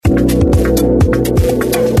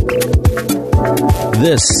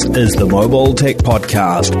This is the Mobile Tech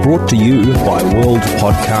Podcast, brought to you by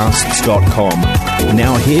worldpodcasts.com.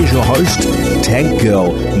 Now here's your host, Tech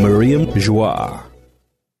Girl, Miriam Jouar.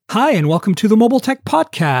 Hi, and welcome to the Mobile Tech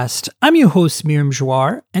Podcast. I'm your host, Miriam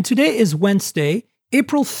Jouar, and today is Wednesday,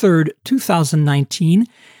 April 3rd, 2019,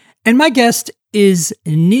 and my guest is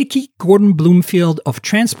Nikki Gordon-Bloomfield of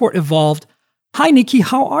Transport Evolved. Hi, Nikki,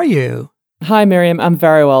 how are you? Hi, Miriam. I'm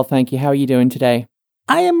very well, thank you. How are you doing today?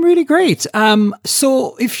 I am really great.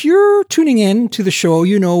 So if you're tuning in to the show,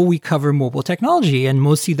 you know we cover mobile technology, and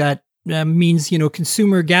mostly that means,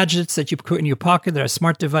 consumer gadgets that you put in your pocket that are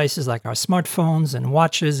smart devices like our smartphones and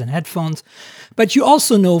watches and headphones. But you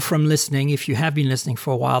also know from listening, if you have been listening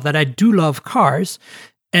for a while, that I do love cars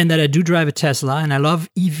and that I do drive a Tesla and I love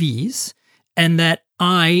EVs and that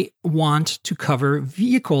I want to cover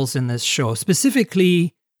vehicles in this show,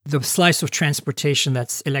 specifically the slice of transportation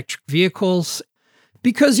that's electric vehicles.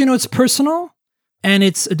 Because, it's personal and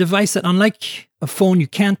it's a device that, unlike a phone, you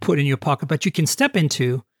can't put in your pocket, but you can step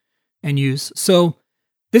into and use. So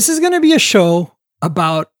this is going to be a show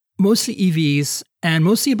about mostly EVs and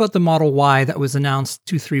mostly about the Model Y that was announced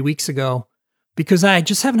 2-3 weeks ago, because I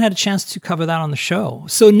just haven't had a chance to cover that on the show.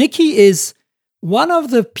 So Nikki is one of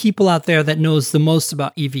the people out there that knows the most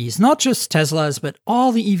about EVs, not just Teslas, but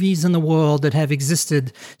all the EVs in the world that have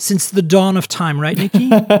existed since the dawn of time, right, Nikki?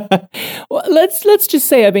 Well, let's just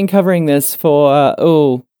say I've been covering this for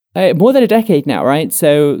more than a decade now, right?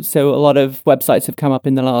 So a lot of websites have come up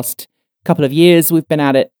in the last couple of years. We've been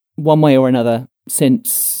at it one way or another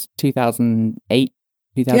since 2008.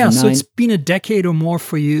 2009. Yeah, so it's been a decade or more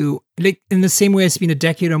for you, like in the same way it's been a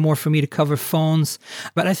decade or more for me to cover phones.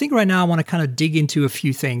 But I think right now I want to kind of dig into a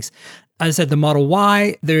few things. As I said, the Model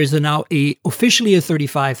Y, there is now officially a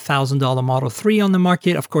 $35,000 Model 3 on the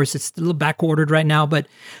market. Of course, it's a little back-ordered right now, but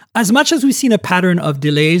as much as we've seen a pattern of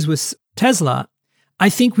delays with Tesla, I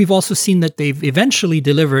think we've also seen that they've eventually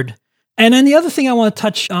delivered. And then the other thing I want to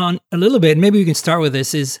touch on a little bit, maybe we can start with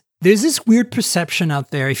this, is there's this weird perception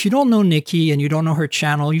out there. If you don't know Nikki and you don't know her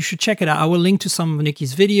channel, you should check it out. I will link to some of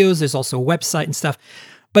Nikki's videos. There's also a website and stuff.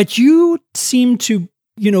 But you seem to,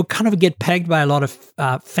 kind of get pegged by a lot of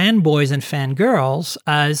fanboys and fangirls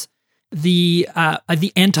as the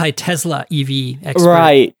anti-Tesla EV expert.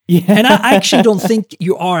 Right. Yeah. And I actually don't think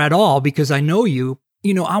you are at all, because I know you.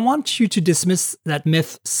 I want you to dismiss that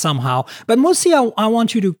myth somehow, but mostly I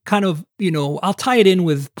want you to kind of, I'll tie it in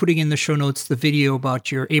with putting in the show notes the video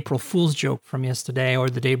about your April Fool's joke from yesterday or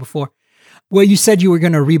the day before, where you said you were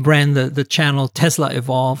going to rebrand the channel Tesla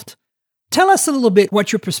Evolved. Tell us a little bit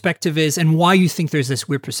what your perspective is and why you think there's this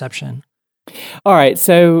weird perception. All right.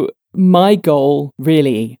 So my goal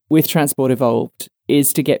really with Transport Evolved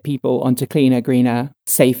is to get people onto cleaner, greener,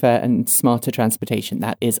 safer, and smarter transportation.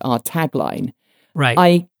 That is our tagline. Right.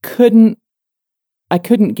 I couldn't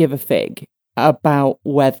give a fig about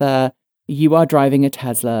whether you are driving a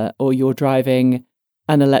Tesla or you're driving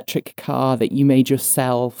an electric car that you made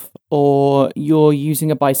yourself, or you're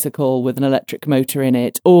using a bicycle with an electric motor in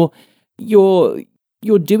it, or you're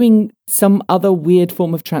doing some other weird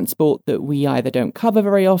form of transport that we either don't cover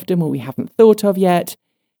very often or we haven't thought of yet.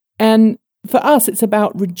 And for us, it's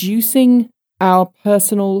about reducing our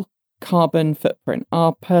personal carbon footprint,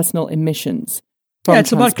 our personal emissions. Yeah,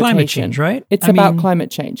 it's about climate change, right? It's about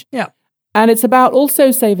climate change. Yeah. And it's about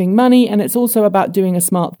also saving money, and it's also about doing a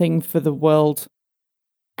smart thing for the world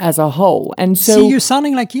as a whole. And so, see, you're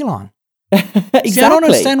sounding like Elon. Exactly. See, I don't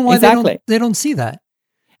understand why they don't see that.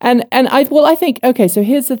 And I think, okay, so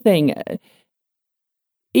here's the thing.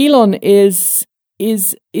 Elon is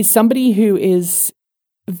somebody who is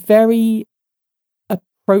very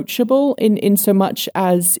approachable in so much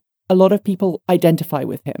as a lot of people identify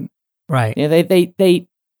with him. Right. They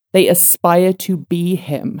aspire to be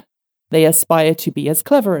him. They aspire to be as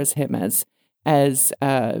clever as him, as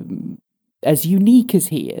unique as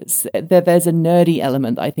he is. There's a nerdy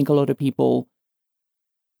element I think a lot of people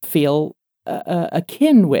feel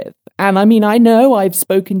akin with. And I mean, I know I've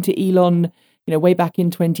spoken to Elon, way back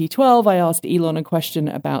in 2012. I asked Elon a question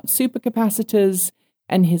about supercapacitors,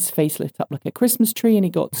 and his face lit up like a Christmas tree, and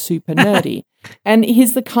he got super nerdy. And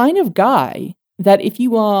he's the kind of guy that if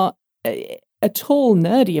you are at all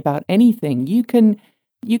nerdy about anything, you can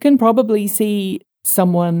probably see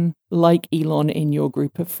someone like Elon in your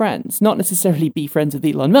group of friends. Not necessarily be friends with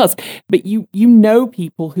Elon Musk, but you know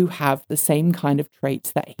people who have the same kind of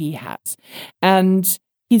traits that he has. And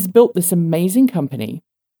he's built this amazing company.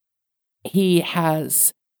 He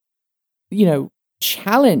has,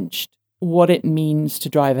 challenged what it means to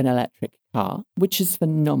drive an electric car, which is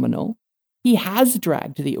phenomenal. He has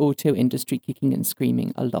dragged the auto industry kicking and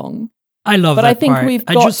screaming along. I love but that I think part. we've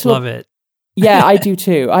I got just love it. Yeah, I do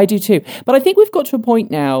too. But I think we've got to a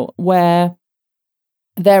point now where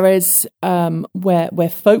there is where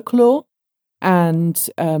folklore and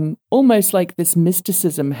almost like this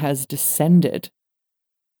mysticism has descended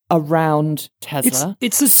around Tesla.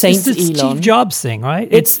 It's the Steve Jobs thing, right?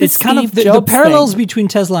 It's kind of the parallels between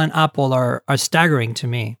Tesla and Apple are staggering to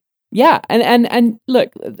me. Yeah, and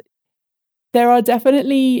look, there are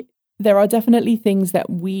definitely things that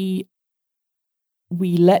we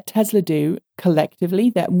let Tesla do collectively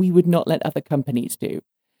that we would not let other companies do.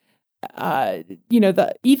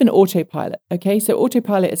 Even autopilot. Okay, so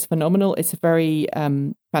autopilot is phenomenal. It's a very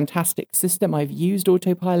fantastic system. I've used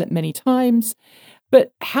autopilot many times.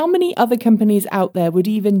 But how many other companies out there would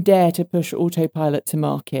even dare to push autopilot to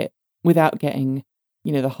market without getting,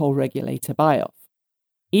 the whole regulator buy-off?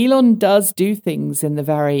 Elon does do things in the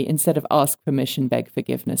very, instead of ask permission, beg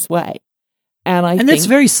forgiveness way. And that's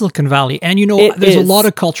very Silicon Valley. And, there's a lot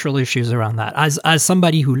of cultural issues around that. As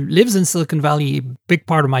somebody who lives in Silicon Valley, a big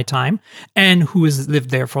part of my time, and who has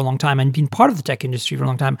lived there for a long time and been part of the tech industry for a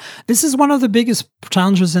long time, this is one of the biggest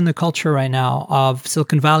challenges in the culture right now of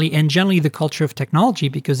Silicon Valley and generally the culture of technology,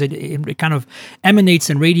 because it kind of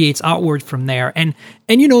emanates and radiates outward from there. And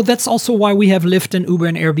that's also why we have Lyft and Uber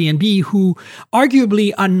and Airbnb, who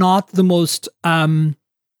arguably are not the most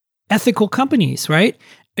ethical companies, right?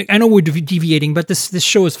 I know we're deviating, but this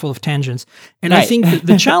show is full of tangents. And right. I think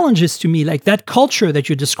the challenge is, to me, like that culture that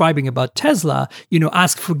you're describing about Tesla,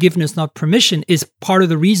 ask forgiveness, not permission, is part of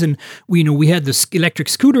the reason we had this electric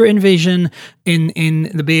scooter invasion in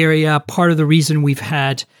the Bay Area, part of the reason we've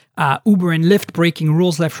had Uber and Lyft breaking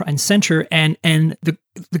rules left, right, and center. And the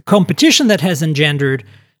competition that has engendered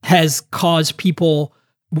has caused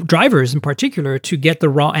drivers in particular, to get the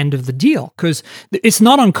raw end of the deal. Because it's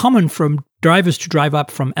not uncommon for drivers to drive up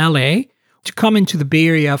from LA to come into the Bay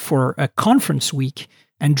Area for a conference week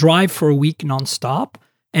and drive for a week nonstop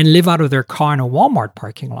and live out of their car in a Walmart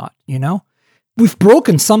parking lot, We've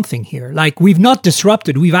broken something here. Like, we've not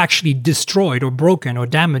disrupted, we've actually destroyed or broken or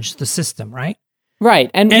damaged the system, right? Right.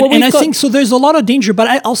 And I think so there's a lot of danger, but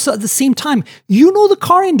I also at the same time, the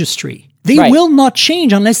car industry. They right. will not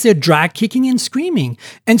change unless they're drag kicking and screaming.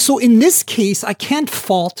 And so in this case, I can't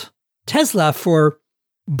fault Tesla for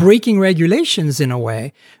breaking regulations in a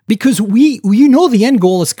way, because the end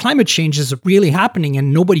goal is climate change is really happening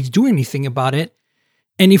and nobody's doing anything about it.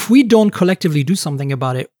 And if we don't collectively do something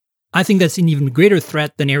about it, I think that's an even greater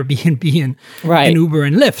threat than Airbnb and Uber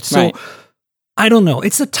and Lyft. So right. I don't know.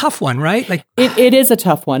 It's a tough one, right? Like it is a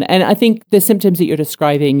tough one. And I think the symptoms that you're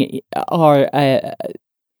describing are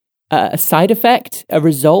a side effect, a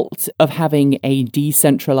result of having a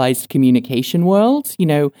decentralized communication world.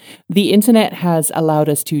 The internet has allowed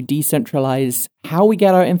us to decentralize how we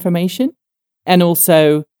get our information and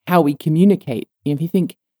also how we communicate. If you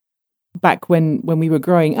think back when we were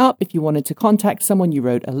growing up, if you wanted to contact someone, you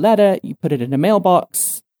wrote a letter, you put it in a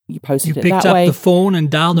mailbox, you posted it that way. You picked up the phone and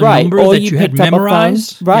dialed a number that you had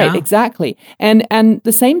memorized. Right, exactly. And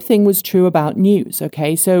the same thing was true about news,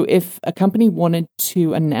 okay? So if a company wanted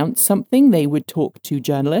to announce something, they would talk to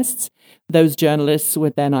journalists. Those journalists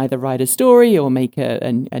would then either write a story or make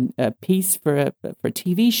a piece for a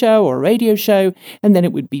TV show or a radio show, and then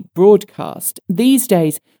it would be broadcast. These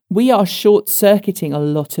days, we are short-circuiting a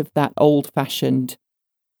lot of that old-fashioned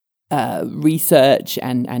research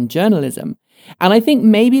and journalism. And I think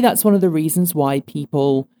maybe that's one of the reasons why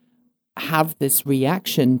people have this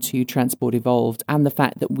reaction to Transport Evolved and the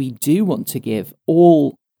fact that we do want to give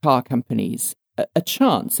all car companies a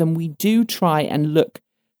chance. And we do try and look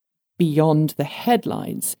beyond the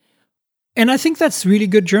headlines. And I think that's really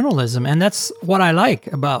good journalism. And that's what I like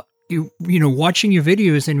about watching your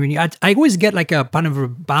videos. And I always get like a kind of a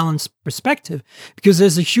balanced perspective, because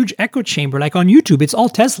there's a huge echo chamber. Like on YouTube, it's all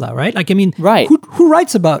Tesla, right? Like, I mean, right. Who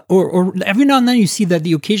writes about, or every now and then you see that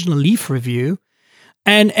the occasional Leaf review.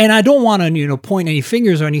 And I don't want to, point any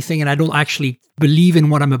fingers or anything, and I don't actually believe in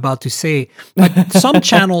what I'm about to say. But some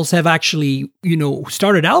channels have actually,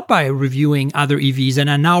 started out by reviewing other EVs and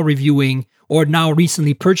are now reviewing, or now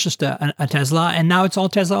recently purchased a Tesla, and now it's all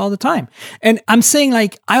Tesla all the time. And I'm saying,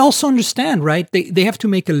 like, I also understand, right? They have to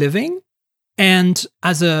make a living. And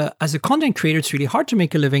as a content creator, it's really hard to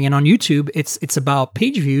make a living. And on YouTube, it's about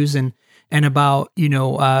page views and about,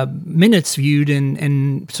 minutes viewed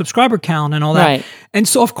and subscriber count and all that. Right. And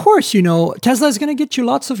so, of course, Tesla is going to get you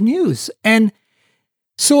lots of news. And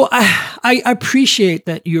so I appreciate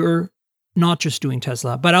that you're not just doing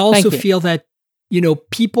Tesla, but I also feel that,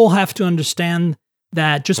 people have to understand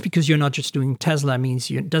that just because you're not just doing Tesla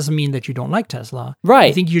doesn't mean that you don't like Tesla. Right.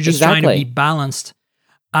 I think you're just trying to be balanced.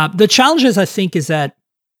 The challenge is, I think, is that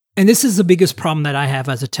And this is the biggest problem that I have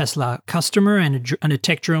as a Tesla customer and a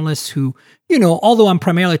tech journalist who, although I'm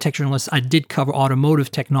primarily a tech journalist, I did cover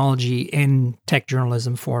automotive technology in tech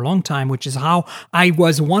journalism for a long time, which is how I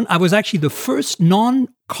was actually the first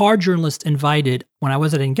non-car journalist invited when I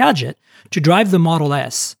was at Engadget to drive the Model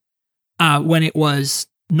S when it was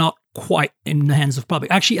not quite in the hands of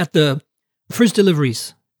public. Actually, at the first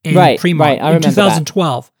deliveries in Fremont in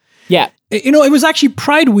 2012. That. Yeah. It was actually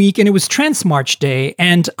Pride Week and it was Transmarch Day,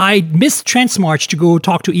 and I missed Transmarch to go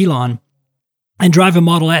talk to Elon and drive a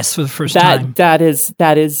Model S for the first time. That is.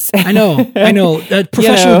 I know.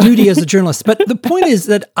 Professional duty as a journalist. But the point is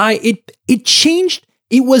that it changed.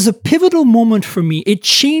 It was a pivotal moment for me. It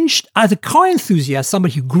changed as a car enthusiast,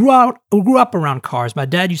 somebody who grew up around cars. My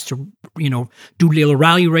dad used to, do little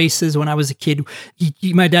rally races when I was a kid.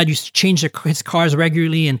 My dad used to change his cars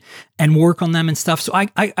regularly and work on them and stuff. So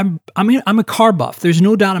I'm a car buff. There's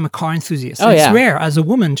no doubt I'm a car enthusiast. It's rare as a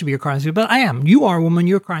woman to be a car enthusiast, but I am. You are a woman.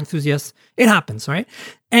 You're a car enthusiast. It happens, right?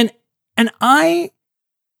 And I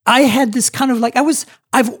had this kind of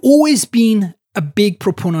I've always been a big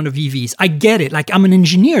proponent of EVs. I get it. I'm an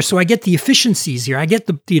engineer, so I get the efficiencies here. I get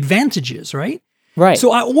the advantages, right? Right.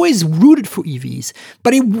 So I always rooted for EVs.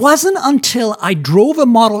 But it wasn't until I drove a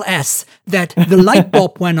Model S that the light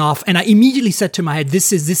bulb went off, and I immediately said to my head,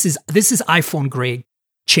 this is iPhone grade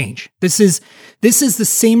change. This is the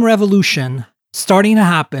same revolution starting to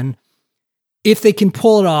happen if they can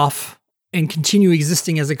pull it off and continue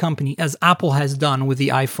existing as a company as Apple has done with the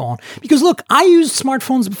iPhone. Because look, I used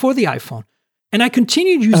smartphones before the iPhone. And I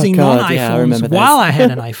continued using non-iPhones while I had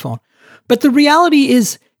an iPhone. But the reality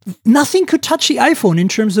is nothing could touch the iPhone in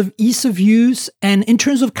terms of ease of use and in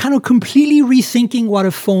terms of kind of completely rethinking what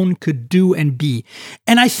a phone could do and be.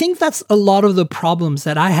 And I think that's a lot of the problems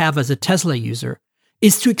that I have as a Tesla user,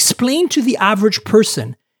 is to explain to the average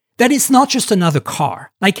person that it's not just another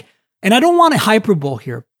car. And I don't want a hyperbole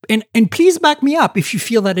here. And please back me up if you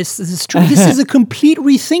feel that this is true. This is a complete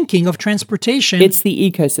rethinking of transportation. It's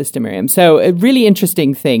the ecosystem, Miriam. So a really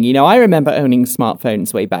interesting thing. I remember owning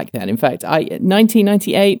smartphones way back then. In fact,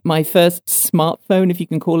 1998, my first smartphone, if you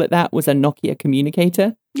can call it that, was a Nokia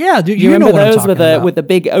communicator. Yeah, do you remember those with with the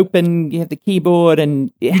big open? You have the keyboard,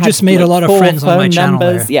 and you just made a lot of friends on my channel.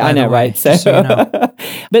 There, yeah, I know, right? So,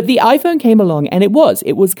 but the iPhone came along, and it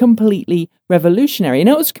was completely revolutionary, and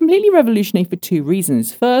it was completely revolutionary for two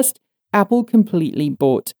reasons. First, Apple completely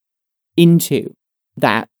bought into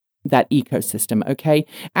that ecosystem. Okay,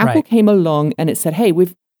 Apple came along and it said, "Hey,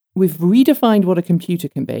 we've redefined what a computer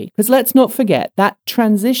can be." Because let's not forget that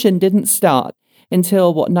transition didn't start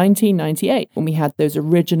until 1998, when we had those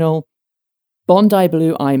original Bondi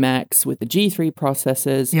Blue iMacs with the G3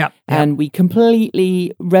 processors. And we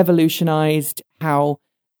completely revolutionized how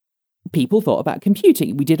people thought about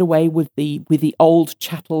computing. We did away with the old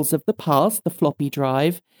chattels of the past, the floppy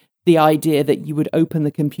drive, the idea that you would open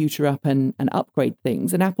the computer up and upgrade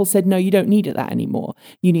things. And Apple said, no, you don't need that anymore.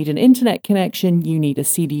 You need an internet connection, you need a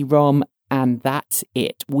CD-ROM, and that's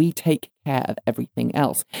it. We take care of everything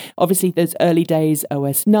else. Obviously, those early days,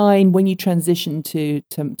 OS 9, when you transitioned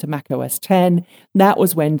to Mac OS 10, that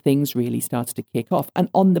was when things really started to kick off. And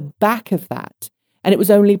on the back of that, and it was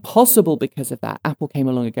only possible because of that, Apple came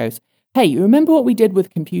along and goes, hey, you remember what we did with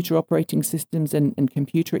computer operating systems and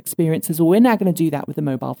computer experiences? Well, we're now going to do that with a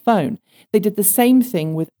mobile phone. They did the same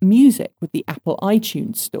thing with music, with the Apple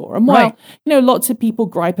iTunes store. And while, lots of people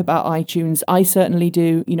gripe about iTunes, I certainly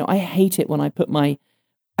do. I hate it when I put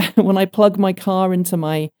when I plug my car into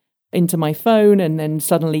my phone and then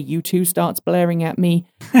suddenly U2 starts blaring at me.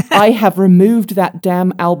 I have removed that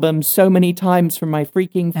damn album so many times from my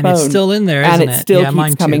freaking phone. And it's still in there, isn't it? And it still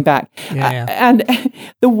keeps coming back. Yeah. And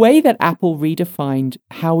the way that Apple redefined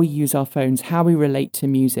how we use our phones, how we relate to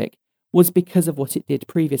music, was because of what it did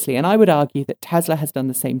previously. And I would argue that Tesla has done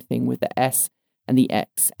the same thing with the S and the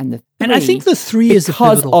X and the 3. And I think the 3 is a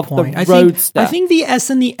pivotal point. I think the S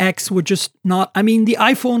and the X were just not, the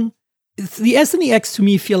iPhone... The S and the X to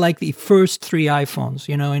me feel like the first 3 iPhones,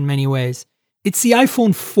 in many ways. It's the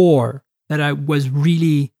iPhone 4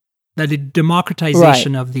 the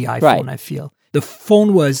democratization of the iPhone, I feel. The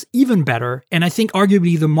phone was even better, and I think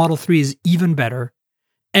arguably the Model 3 is even better.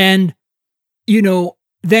 And,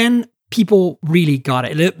 then people really got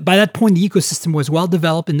it. By that point, the ecosystem was well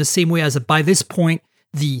developed in the same way as by this point,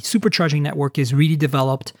 the supercharging network is really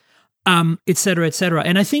developed, et cetera, et cetera.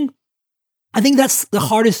 And I think that's the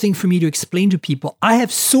hardest thing for me to explain to people. I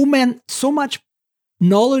have so much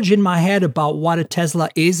knowledge in my head about what a Tesla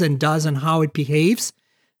is and does and how it behaves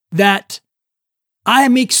that I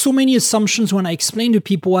make so many assumptions when I explain to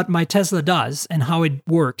people what my Tesla does and how it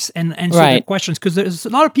works and answer their questions, because there's a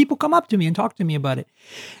lot of people come up to me and talk to me about it.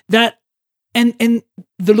 That and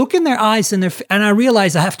the look in their eyes and I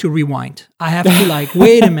realize I have to rewind. I have to like,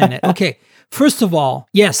 wait a minute. Okay. First of all,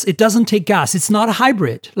 yes, it doesn't take gas. It's not a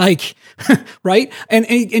hybrid, like, right?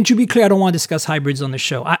 And to be clear, I don't want to discuss hybrids on the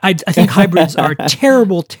show. I think hybrids are a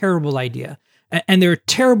terrible, terrible idea. And they're a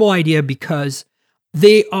terrible idea because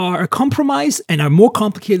they are a compromise and are more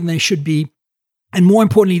complicated than they should be. And more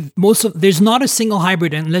importantly, there's not a single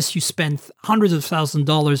hybrid unless you spend hundreds of thousands of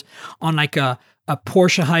dollars on like a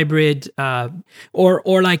Porsche hybrid,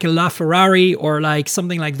 or like a LaFerrari, or like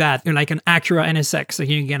something like that, or like an Acura NSX. So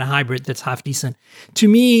you can get a hybrid that's half decent. To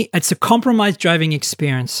me, it's a compromised driving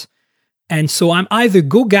experience. And so I'm either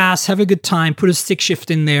go gas, have a good time, put a stick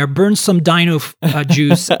shift in there, burn some dino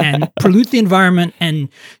juice and pollute the environment and,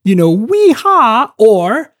 wee-ha,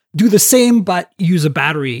 or do the same, but use a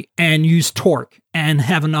battery and use torque and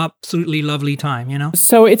have an absolutely lovely time,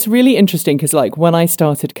 So it's really interesting because like when I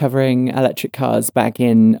started covering electric cars back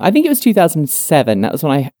in, I think it was 2007, that was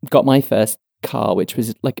when I got my first car, which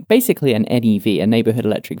was like basically an NEV, a neighborhood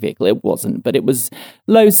electric vehicle. It wasn't, but it was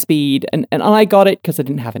low speed. And I got it because I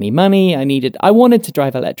didn't have any money. I wanted to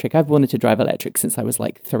drive electric. I've wanted to drive electric since I was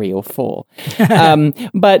like 3 or 4.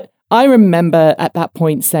 But I remember at that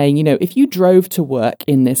point saying, if you drove to work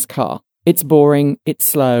in this car, it's boring, it's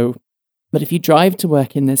slow. But if you drive to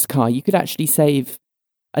work in this car, you could actually save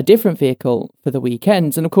a different vehicle for the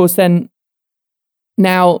weekends. And of course, then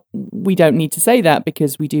now we don't need to say that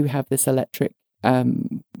because we do have this electric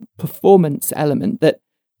performance element that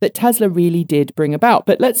Tesla really did bring about.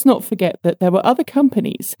 But let's not forget that there were other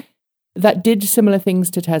companies that did similar things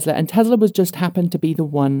to Tesla, and Tesla was just happened to be the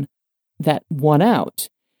one that won out.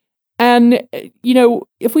 And,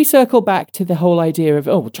 if we circle back to the whole idea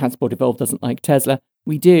of, Transport Evolved doesn't like Tesla,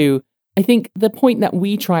 we do. I think the point that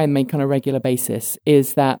we try and make on a regular basis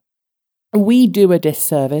is that we do a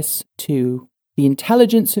disservice to the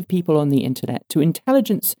intelligence of people on the internet, to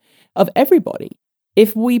intelligence of everybody,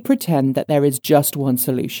 if we pretend that there is just one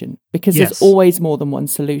solution, because there's always more than one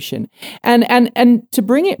solution. And to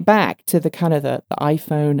bring it back to the kind of the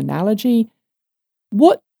iPhone analogy,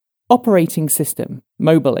 what operating system,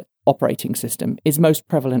 mobile operating system, is most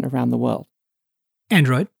prevalent around the world?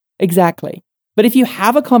 Android. Exactly. But if you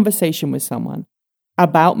have a conversation with someone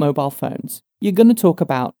about mobile phones, you're going to talk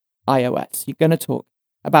about iOS. You're going to talk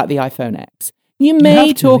about the iPhone X. You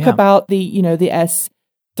may talk about the S3,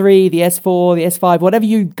 the S4, the S5, whatever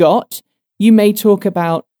you got. You may talk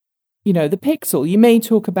about, the Pixel. You may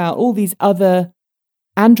talk about all these other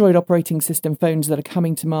Android operating system phones that are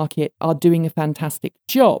coming to market are doing a fantastic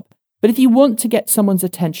job. But if you want to get someone's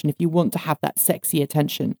attention, if you want to have that sexy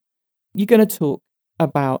attention, you're going to talk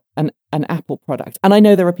about an Apple product. And I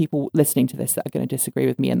know there are people listening to this that are going to disagree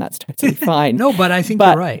with me, and that's totally fine. No, but I think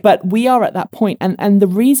you're right. But we are at that point. And the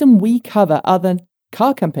reason we cover other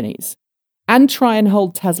car companies and try and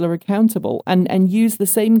hold Tesla accountable and use the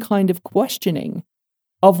same kind of questioning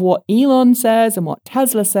of what Elon says and what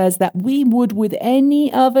Tesla says that we would with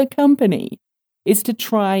any other company is to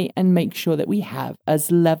try and make sure that we have as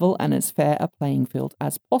level and as fair a playing field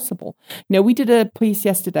as possible. We did a piece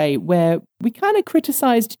yesterday where we kind of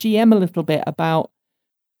criticized GM a little bit about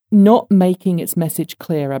not making its message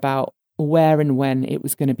clear about where and when it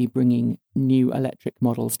was going to be bringing new electric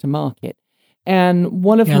models to market. And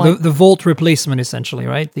one of the Volt replacement, essentially,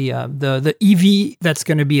 right? The EV that's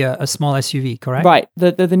going to be a small SUV, correct? Right,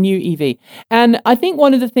 the new EV. And I think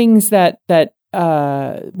one of the things that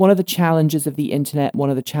one of the challenges of the internet, one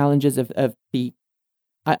of the challenges of the,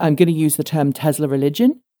 I'm going to use the term Tesla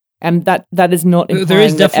religion, and that is not implying there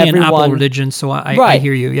is definitely an Apple religion, so I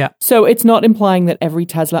hear you, yeah. So it's not implying that every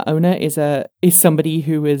Tesla owner is somebody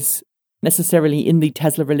who is necessarily in the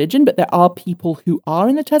Tesla religion, but there are people who are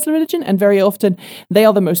in the Tesla religion, and very often they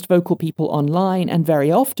are the most vocal people online, and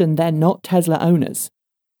very often they're not Tesla owners.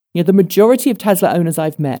 The majority of Tesla owners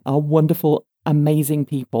I've met are wonderful, amazing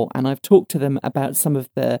people, and I've talked to them about some of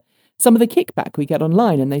the kickback we get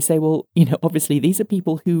online, and they say, well, obviously these are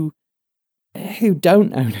people who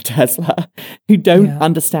don't own a Tesla, who don't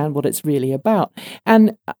understand what it's really about.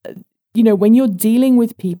 And when you're dealing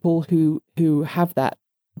with people who have that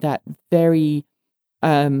very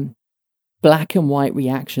black and white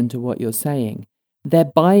reaction to what you're saying, they're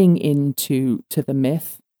buying into the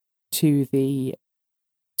myth, to the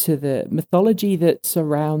mythology that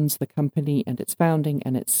surrounds the company and its founding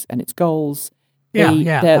and its goals.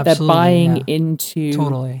 They're buying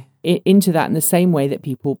into that in the same way that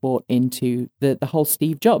people bought into the whole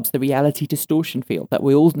Steve Jobs, the reality distortion field that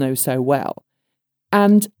we all know so well.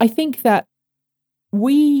 And I think that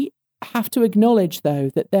we have to acknowledge, though,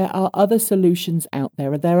 that there are other solutions out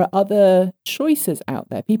there, and there are other choices out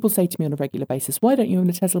there. People say to me on a regular basis, why don't you own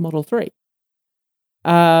a Tesla Model 3?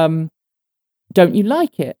 Don't you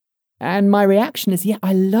like it? And my reaction is, yeah,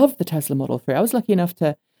 I love the Tesla Model 3. I was lucky enough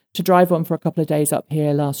to drive one for a couple of days up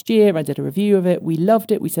here last year. I did a review of it. We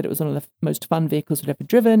loved it. We said it was one of the most fun vehicles we'd ever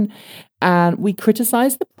driven. And we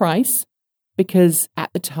criticized the price because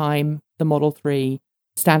at the time, the Model 3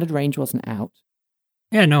 standard range wasn't out.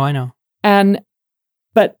 Yeah, no, I know.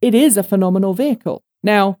 But it is a phenomenal vehicle.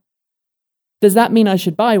 Now, does that mean I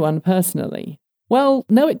should buy one personally? Well,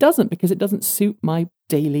 no, it doesn't, because it doesn't suit my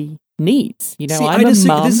daily needs. You know, See, I'm a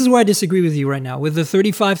mom. This is where I disagree with you right now. With the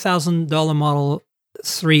 $35,000 Model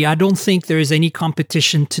 3, I don't think there is any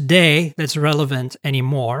competition today that's relevant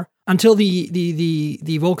anymore until the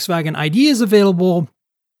Volkswagen ID is available,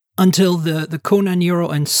 until the Kona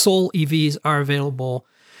Niro and Soul EVs are available.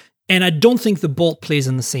 And I don't think the Bolt plays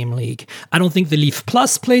in the same league. I don't think the Leaf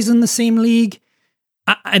Plus plays in the same league.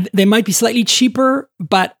 They might be slightly cheaper,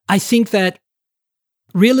 but I think that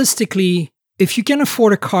realistically, if you can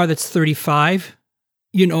afford a car that's 35,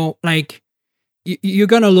 you know, like you're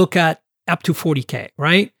going to look at up to 40K,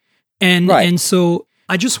 right? And so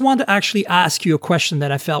I just want to actually ask you a question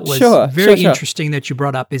that I felt was very interesting that you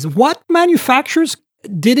brought up is what manufacturers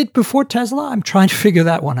did it before Tesla? I'm trying to figure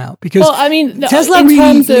that one out because Tesla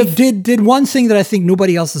really did one thing that I think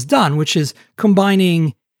nobody else has done, which is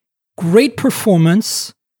combining great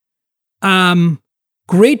performance,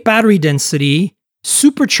 great battery density,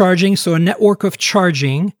 supercharging, so a network of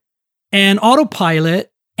charging, and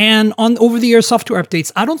autopilot, and on over-the-air software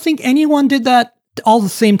updates. I don't think anyone did that all at the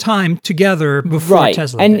same time together before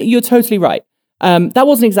Tesla. And you're totally right. That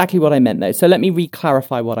wasn't exactly what I meant, though. So let me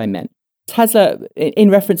re-clarify what I meant. Tesla,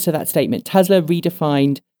 in reference to that statement, Tesla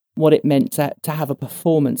redefined what it meant to have a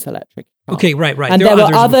performance electric car. Okay, right. And there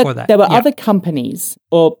were other companies,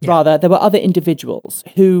 or rather, there were other individuals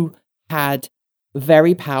who had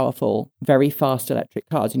very powerful, very fast electric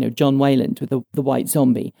cars. You know, John Wayland with the White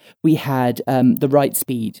Zombie. We had the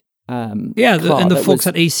Wrightspeed. And the folks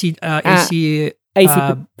at AC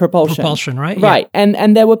propulsion, right? Right. Yeah.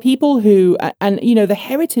 And there were people who, and you know, the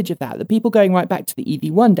heritage of that, the people going right back to the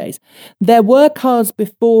EV1 days, there were cars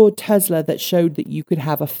before Tesla that showed that you could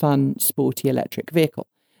have a fun, sporty electric vehicle.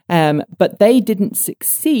 But they didn't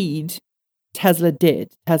succeed. Tesla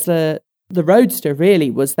did. Tesla, the Roadster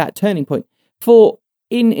really was that turning point. For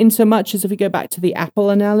in so much as if we go back to the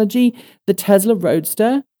Apple analogy, the Tesla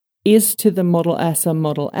Roadster is to the Model S and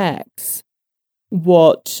Model X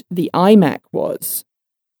what the iMac was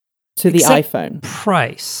to the iPhone.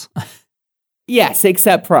 Price. Yes,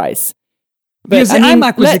 except price. But, because the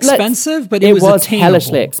iMac was expensive, but it was attainable.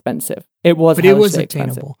 Hellishly expensive. It was attainable.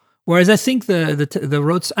 Expensive. Whereas I think the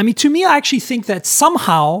Roadster, I mean, to me, I actually think that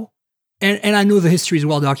somehow, and I know the history is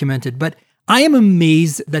well documented, but I am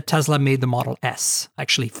amazed that Tesla made the Model S,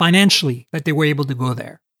 actually, financially, that they were able to go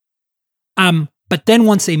there. But then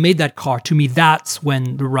once they made that car, to me, that's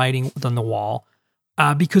when the writing was on the wall.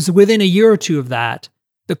 Because within a year or two of that,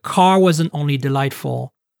 the car wasn't only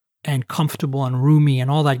delightful and comfortable and roomy and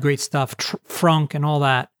all that great stuff, frunk and all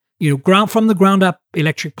that, you know, from the ground up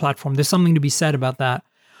electric platform. There's something to be said about that.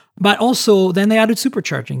 But also, then they added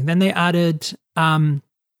supercharging. Then they added,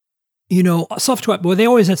 software. Well, they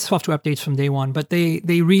always had software updates from day one, but they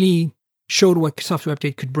really showed what software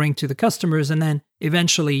update could bring to the customers. And then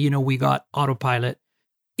eventually, you know, we got autopilot,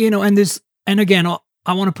 you know, and again,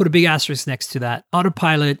 I want to put a big asterisk next to that.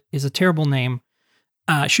 Autopilot is a terrible name.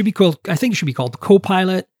 I think it should be called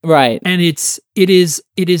Copilot. Right. And it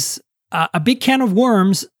is a big can of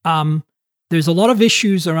worms. There's a lot of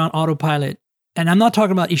issues around autopilot, and I'm not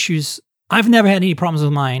talking about issues. I've never had any problems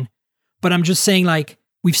with mine, but I'm just saying, like,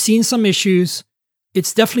 we've seen some issues.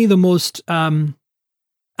 It's definitely the most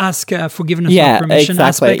ask forgiveness or permission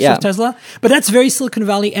aspects of Tesla, but that's very Silicon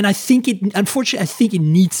Valley, and I think it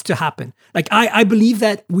needs to happen. Like, I believe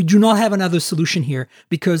that we do not have another solution here,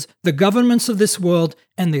 because the governments of this world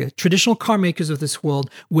and the traditional car makers of this world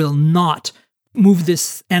will not move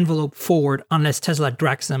this envelope forward unless Tesla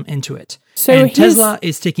drags them into it. And Tesla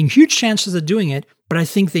is taking huge chances at doing it, but I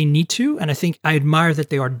think they need to, and I admire that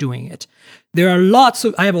they are doing it. I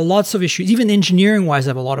have lots of issues, even engineering wise, I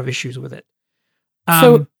have a lot of issues with it.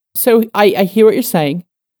 So I hear what you're saying.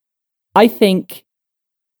 I think,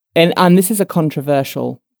 and this is a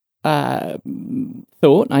controversial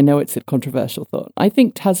thought. I know it's a controversial thought. I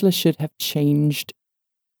think Tesla should have changed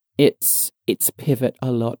its pivot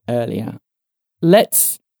a lot earlier.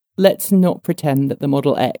 Let's not pretend that the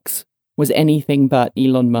Model X was anything but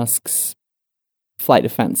Elon Musk's flight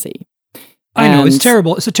of fancy. I know, it's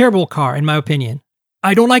terrible. It's a terrible car, in my opinion.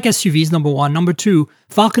 I don't like SUVs, number one. Number two,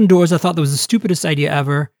 Falcon doors, I thought that was the stupidest idea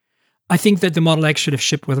ever. I think that the Model X should have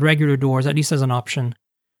shipped with regular doors, at least as an option.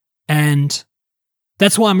 And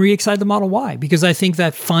that's why I'm really excited the Model Y, because I think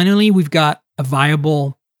that finally we've got a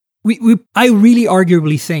viable... I really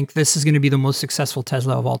arguably think this is going to be the most successful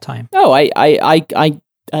Tesla of all time. Oh,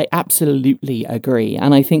 I absolutely agree.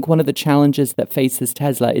 And I think one of the challenges that faces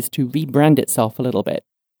Tesla is to rebrand itself a little bit,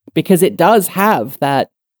 because it does have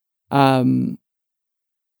that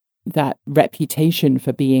reputation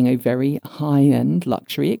for being a very high-end,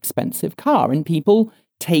 luxury, expensive car. And people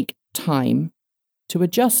take time to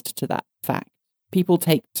adjust to that fact. People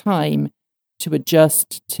take time to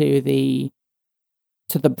adjust to the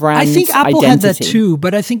brand's I think Apple identity. had that too,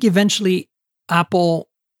 but I think eventually Apple,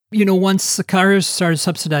 once the cars started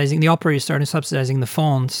subsidizing, the operators started subsidizing the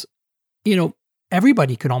phones,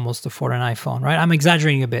 everybody could almost afford an iPhone, right? I'm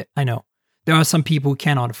exaggerating a bit, I know. There are some people who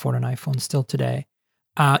cannot afford an iPhone still today,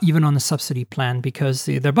 even on the subsidy plan, because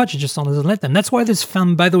their budget just doesn't let them. That's why there's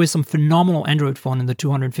found, by the way, some phenomenal Android phone in the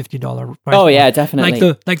 $250 price. Oh yeah,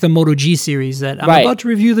 definitely. Like the Moto G series that I'm Right. about to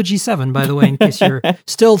review the G7, by the way, in case you're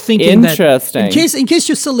still thinking Interesting. in case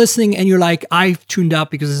you're still listening and you're like, I tuned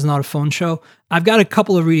out because this is not a phone show. I've got a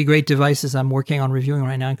couple of really great devices I'm working on reviewing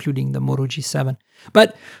right now, including the Moto G7.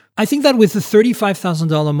 But I think that with the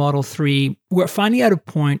 $35,000 Model 3, we're finally at a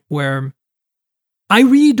point where I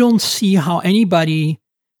really don't see how anybody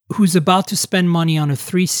who's about to spend money on a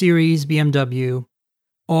 3 Series BMW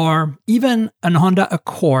or even an Honda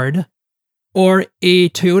Accord or a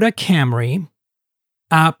Toyota Camry,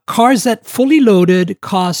 cars that fully loaded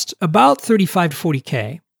cost about 35 to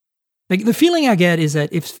 40K. Like, the feeling I get is that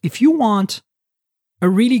if you want a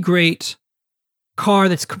really great car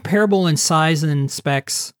that's comparable in size and in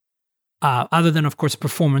specs, other than, of course,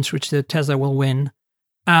 performance, which the Tesla will win,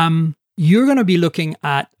 you're going to be looking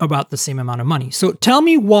at about the same amount of money. So tell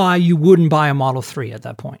me why you wouldn't buy a Model 3 at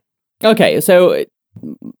that point. Okay, so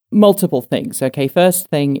multiple things. Okay, first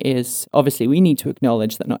thing is, obviously, we need to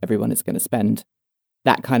acknowledge that not everyone is going to spend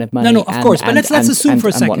that kind of money. No, of course. But let's assume for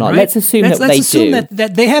a second, right? Let's assume that they do.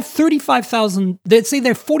 That they have $35,000. Let's say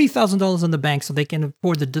they're $40,000 in the bank, so they can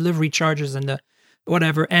afford the delivery charges and the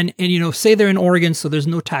whatever. And say they're in Oregon, so there's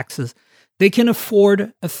no taxes. They can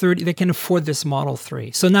afford They can afford this Model 3.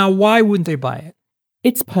 So now, why wouldn't they buy it?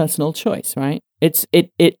 It's personal choice, right?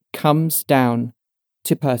 It comes down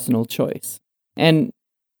to personal choice. And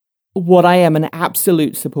what I am an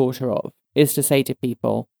absolute supporter of is to say to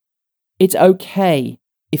people, it's okay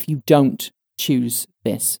if you don't choose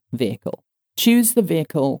this vehicle. Choose the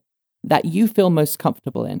vehicle that you feel most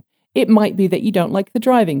comfortable in. It might be that you don't like the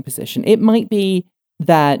driving position. It might be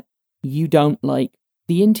that you don't like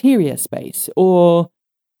the interior space, or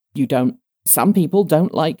some people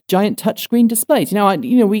don't like giant touchscreen displays.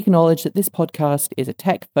 We acknowledge that this podcast is a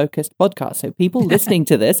tech-focused podcast, so people listening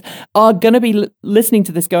to this are going to be listening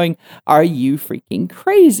to this going, "Are you freaking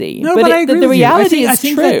crazy?" No, but I agree the with you. reality I is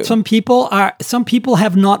think true. that some people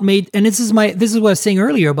have not made, and this is what I was saying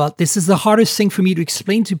earlier about this is the hardest thing for me to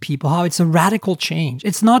explain to people, how it's a radical change.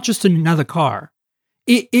 It's not just another car.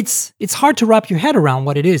 It's hard to wrap your head around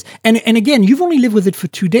what it is. And again, you've only lived with it for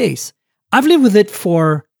 2 days. I've lived with it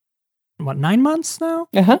for 9 months now?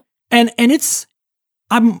 Uh-huh. And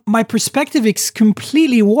my perspective is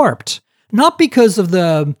completely warped. Not because of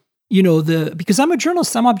because I'm a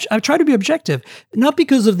journalist, I try to be objective. Not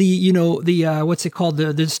because of the what's it called,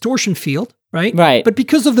 the distortion field, right? Right. But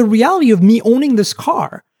because of the reality of me owning this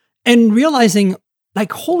car and realizing,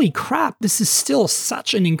 like, holy crap, this is still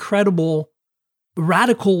such an incredible,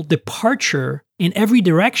 radical departure in every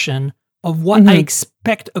direction of what I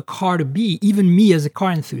expect a car to be, even me as a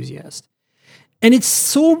car enthusiast. And it's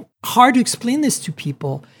so hard to explain this to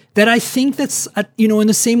people that I think that's, in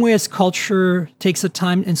the same way as culture takes a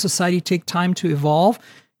time and society take time to evolve,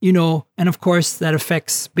 and of course that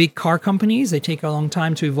affects big car companies. They take a long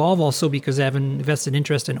time to evolve also because they have an invested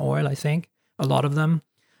interest in oil, I think, a lot of them.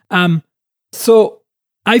 So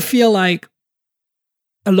I feel like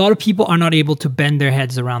a lot of people are not able to bend their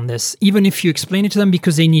heads around this, even if you explain it to them,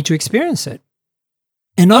 because they need to experience it.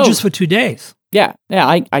 And not just for 2 days. Yeah,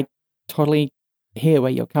 I totally hear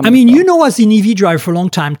where you're coming from. I mean, as an EV driver for a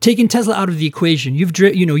long time, taking Tesla out of the equation, you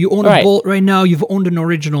own a Bolt right now, you've owned an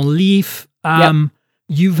original Leaf,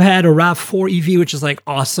 you've had a RAV4 EV, which is like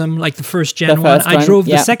awesome, like the first gen one. I drove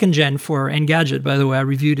the second gen for Engadget, by the way. I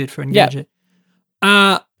reviewed it for Engadget.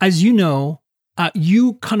 As you know,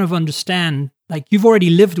 you kind of understand, like, you've already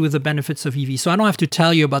lived with the benefits of EV, so I don't have to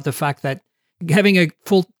tell you about the fact that having a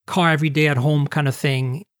full car every day at home kind of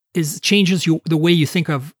thing changes the way you think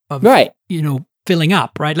of filling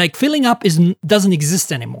up, right? Like filling up doesn't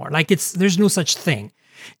exist anymore. Like there's no such thing.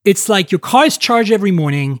 It's like your car is charged every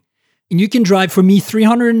morning and you can drive, for me,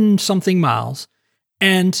 300 and something miles.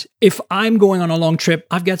 And if I'm going on a long trip,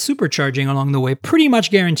 I've got supercharging along the way, pretty much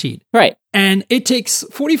guaranteed. Right. And it takes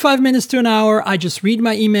 45 minutes to an hour. I just read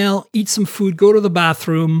my email, eat some food, go to the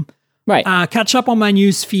bathroom, Right. Catch up on my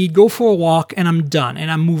news feed, go for a walk, and I'm done.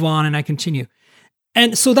 And I move on and I continue.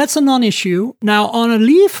 And so that's a non-issue. Now, on a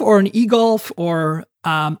Leaf or an e-Golf or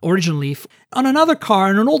original Leaf, on another car,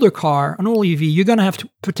 an older car, an old EV, you're going to have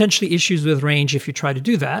potentially issues with range if you try to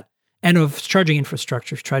do that, and of charging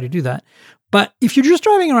infrastructure if you try to do that. But if you're just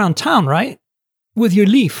driving around town, right, with your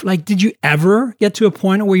Leaf, like, did you ever get to a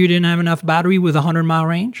point where you didn't have enough battery with a 100-mile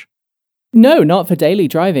range? No, not for daily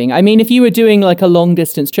driving. I mean, if you were doing like a long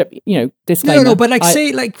distance trip, disclaimer. No, but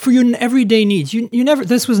say like for your everyday needs, you never,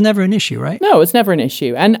 this was never an issue, right? No, it's never an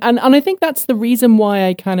issue. And I think that's the reason why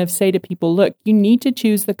I kind of say to people, look, you need to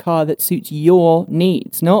choose the car that suits your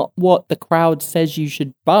needs, not what the crowd says you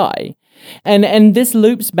should buy. And this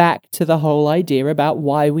loops back to the whole idea about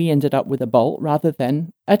why we ended up with a Bolt rather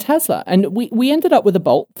than a Tesla. And we ended up with a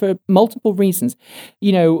Bolt for multiple reasons.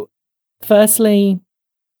 Firstly,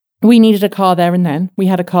 we needed a car there and then. We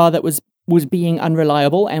had a car that was being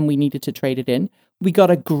unreliable and we needed to trade it in. We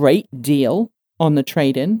got a great deal on the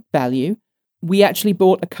trade-in value. We actually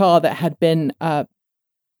bought a car that had been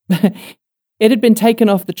it had been taken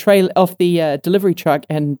off the delivery truck,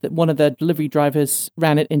 and one of the delivery drivers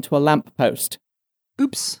ran it into a lamp post.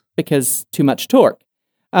 Oops. Because too much torque.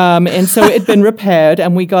 And so it had been repaired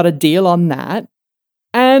and we got a deal on that.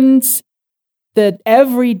 And the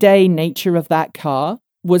everyday nature of that car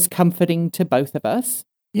was comforting to both of us.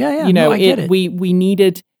 Yeah. I get it.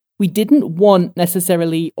 We didn't want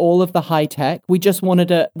necessarily all of the high tech. We just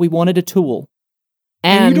wanted a tool.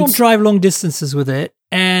 And you don't drive long distances with it.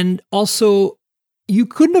 And also, you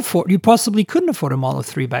possibly couldn't afford a Model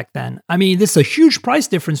 3 back then. I mean, there's a huge price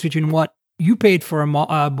difference between what you paid for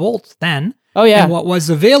a Bolt then and what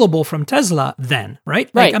was available from Tesla then,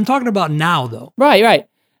 right? Like, I'm talking about now, though. Right.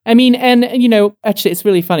 I mean, and, actually, it's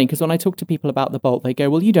really funny because when I talk to people about the Bolt, they go,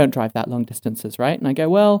 well, you don't drive that long distances, right? And I go,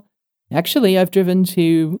 well, actually, I've driven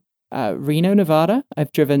to Reno, Nevada.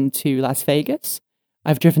 I've driven to Las Vegas.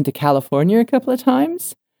 I've driven to California a couple of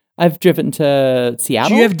times. I've driven to Seattle.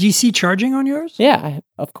 Do you have DC charging on yours? Yeah,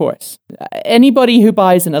 of course. Anybody who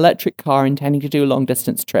buys an electric car intending to do long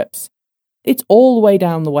distance trips, it's all the way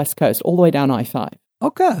down the West Coast, all the way down I-5.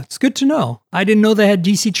 Okay, it's good to know. I didn't know they had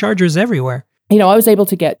DC chargers everywhere. I was able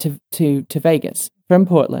to get to Vegas from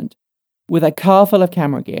Portland with a car full of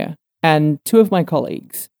camera gear and two of my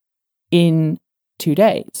colleagues in 2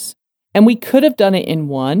 days. And we could have done it in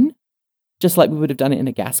one, just like we would have done it in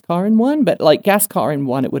a gas car in one, but like gas car in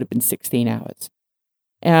one, it would have been 16 hours.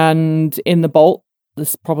 And in the Bolt,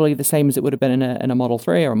 this is probably the same as it would have been in a Model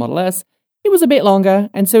 3 or a Model S. It was a bit longer.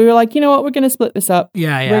 And so we were like, you know what, we're going to split this up.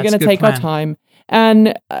 Yeah, we're going to take our time.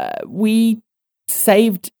 And we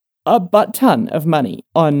saved a butt ton of money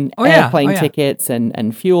on airplane tickets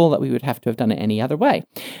and fuel that we would have to have done it any other way.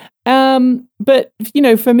 But,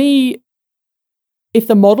 for me, if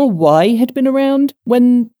the Model Y had been around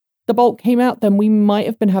when the Bolt came out, then we might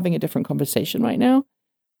have been having a different conversation right now.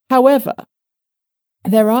 However,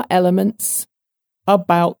 there are elements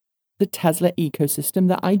about the Tesla ecosystem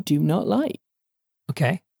that I do not like.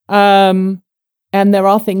 Okay. And there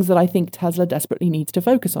are things that I think Tesla desperately needs to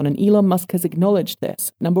focus on, and Elon Musk has acknowledged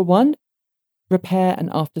this. Number one, repair and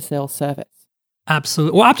after-sales service.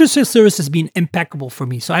 Absolutely. Well, after-sales service has been impeccable for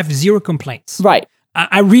me, so I have zero complaints. Right.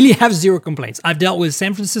 I really have zero complaints. I've dealt with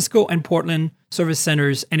San Francisco and Portland service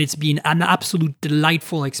centers, and it's been an absolute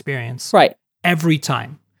delightful experience. Right. Every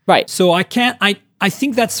time. Right. So I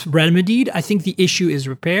think that's remedied. I think the issue is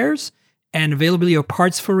repairs and availability of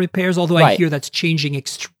parts for repairs, although I hear that's changing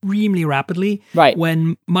extremely rapidly. Right.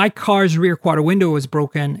 When my car's rear quarter window was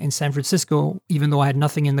broken in San Francisco, even though I had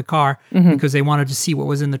nothing in the car because they wanted to see what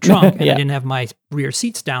was in the trunk, and I didn't have my rear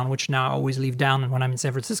seats down, which now I always leave down when I'm in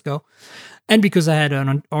San Francisco, and because I had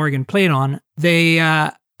an Oregon plate on,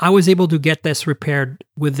 I was able to get this repaired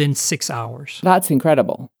within 6 hours. That's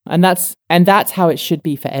incredible. And that's how it should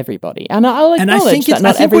be for everybody. And I'll acknowledge that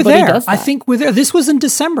not everybody does that. I think we're there. This was in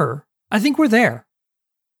December. I think we're there.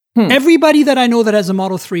 Everybody that I know that has a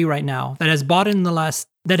Model 3 right now, that has bought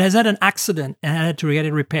that has had an accident and had to get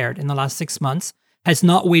it repaired in the last 6 months, has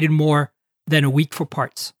not waited more than a week for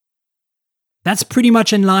parts. That's pretty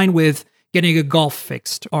much in line with getting a Golf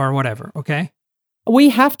fixed or whatever, okay? We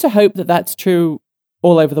have to hope that that's true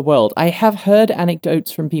all over the world. I have heard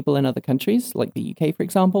anecdotes from people in other countries, like the UK, for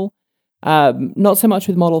example, Not so much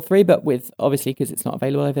with Model 3, but with, obviously, because it's not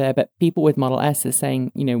available over there, but people with Model S are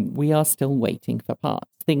saying, we are still waiting for parts.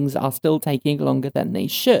 Things are still taking longer than they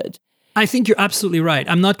should. I think you're absolutely right.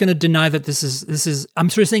 I'm not going to deny that this is, I'm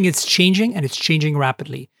sort of saying it's changing, and it's changing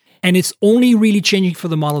rapidly. And it's only really changing for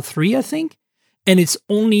the Model 3, I think. And it's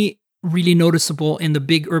only really noticeable in the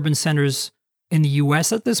big urban centers in the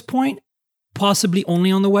US at this point, possibly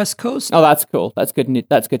only on the West Coast. Oh, that's cool. That's good.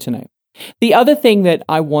 That's good to know. The other thing that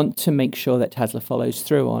I want to make sure that Tesla follows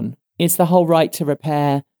through on is the whole right to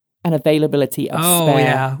repair and availability of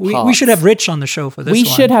spare parts. We should have Rich on the show for this one. We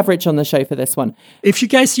should have Rich on the show for this one. If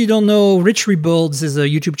you don't know, Rich Rebuilds is a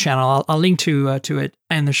YouTube channel. I'll link to it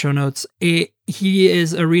in the show notes. He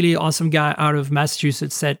is a really awesome guy out of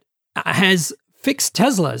Massachusetts that has fixed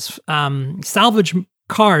Teslas, salvaged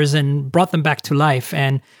cars and brought them back to life.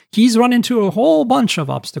 And he's run into a whole bunch of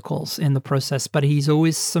obstacles in the process, but he's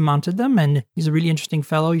always surmounted them. And he's a really interesting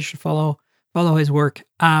fellow. You should follow his work.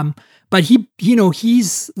 But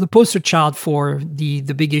he's the poster child for the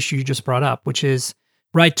big issue you just brought up, which is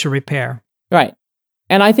right to repair. Right.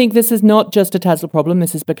 And I think this is not just a Tesla problem.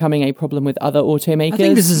 This is becoming a problem with other automakers. I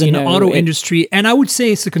think this is an auto industry, and I would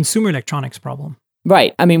say it's a consumer electronics problem.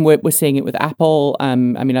 Right. I mean, we're seeing it with Apple. I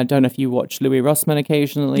mean, I don't know if you watch Louis Rossmann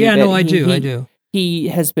occasionally. Yeah, no, I do. He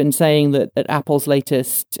has been saying that Apple's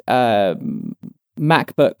latest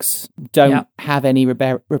MacBooks don't have any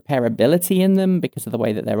repairability in them because of the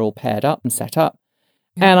way that they're all paired up and set up.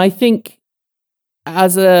 Yeah. And I think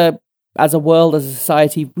as a world, as a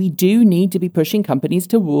society, we do need to be pushing companies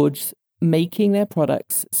towards making their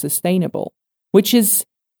products sustainable, which is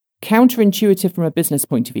counterintuitive from a business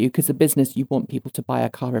point of view, because a business, you want people to buy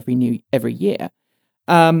a car every year.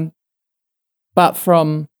 But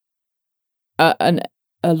from a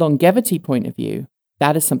longevity point of view,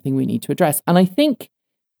 that is something we need to address. And I think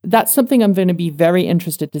that's something I'm going to be very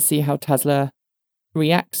interested to see how Tesla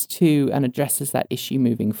reacts to and addresses that issue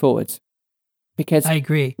moving forward. Because I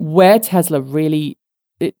agree. Where Tesla really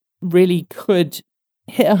could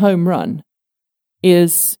hit a home run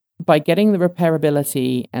is by getting the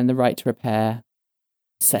repairability and the right to repair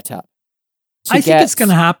set up. I think it's going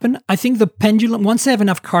to happen. I think the pendulum, once they have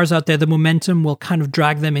enough cars out there, the momentum will kind of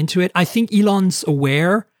drag them into it. I think Elon's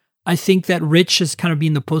aware. I think that Rich has kind of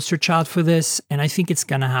been the poster child for this, and I think it's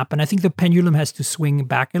going to happen. I think the pendulum has to swing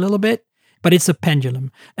back a little bit, but it's a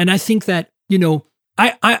pendulum. And I think that,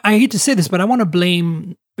 I hate to say this, but I want to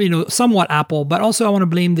blame, somewhat Apple, but also I want to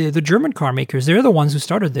blame the German car makers. They're the ones who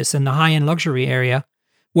started this in the high-end luxury area,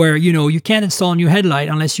 where, you can't install a new headlight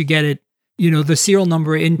unless you get it, the serial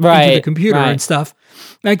number into the computer and stuff.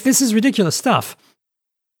 Like, this is ridiculous stuff.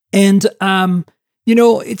 And,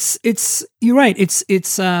 it's you're right.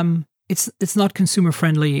 It's not consumer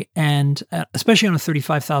friendly, and especially on a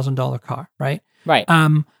 $35,000 car, right? Right.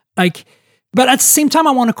 But at the same time,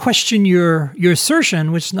 I want to question your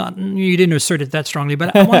assertion, which you didn't assert it that strongly,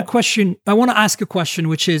 but I want to ask a question,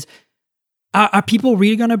 which is, are people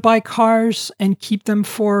really going to buy cars and keep them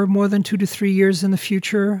for more than 2 to 3 years in the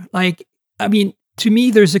future? To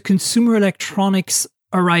me, there's a consumer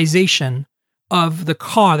electronics-arization of the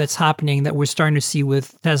car that's happening that we're starting to see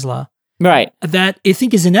with Tesla. Right. That I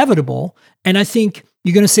think is inevitable. And I think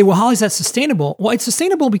you're going to say, well, how is that sustainable? Well, it's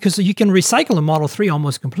sustainable because you can recycle a Model 3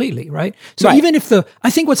 almost completely, right? So even if I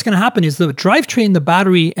think what's going to happen is the drivetrain, the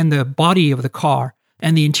battery, and the body of the car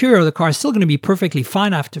and the interior of the car is still going to be perfectly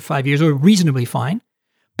fine after 5 years, or reasonably fine.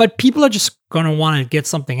 But people are just going to want to get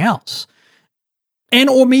something else.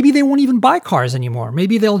 Or maybe they won't even buy cars anymore.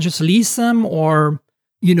 Maybe they'll just lease them or,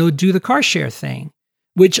 do the car share thing,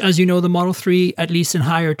 which, as you know, the Model 3, at least in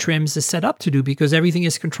higher trims, is set up to do because everything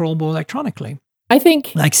is controllable electronically. I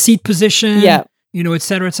think, like seat position, et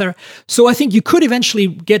cetera, et cetera. So I think you could eventually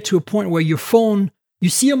get to a point where your phone, you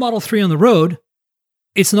see a Model 3 on the road,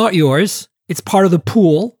 it's not yours, it's part of the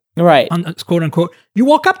pool, right? Quote unquote. You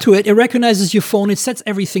walk up to it, it recognizes your phone, it sets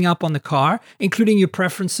everything up on the car, including your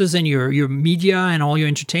preferences and your media and all your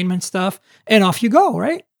entertainment stuff, and off you go,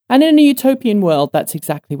 right? And in a utopian world, that's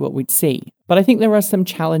exactly what we'd see. But I think there are some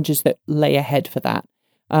challenges that lay ahead for that.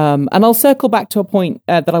 And I'll circle back to a point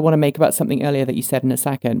that I want to make about something earlier that you said in a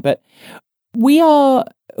second. But we are,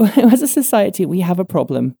 as a society, we have a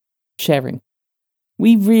problem sharing.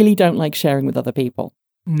 We really don't like sharing with other people.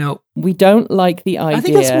 No. We don't like the idea. I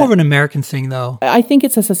think that's more of an American thing, though. I think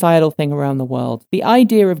it's a societal thing around the world. The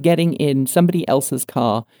idea of getting in somebody else's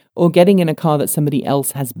car or getting in a car that somebody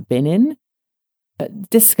else has been in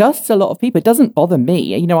disgusts a lot of people. It doesn't bother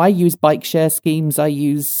me. I use bike share schemes. I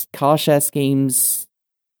use car share schemes.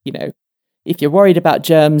 If you're worried about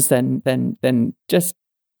germs, then just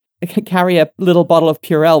carry a little bottle of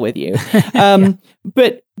Purell with you.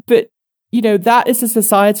 But that is a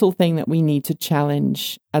societal thing that we need to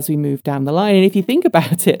challenge as we move down the line. And if you think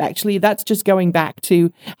about it, actually, that's just going back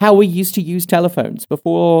to how we used to use telephones.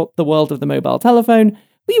 Before the world of the mobile telephone,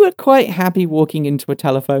 we were quite happy walking into a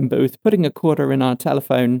telephone booth, putting a quarter in our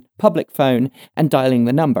public phone, and dialing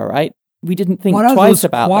the number, right? We didn't think twice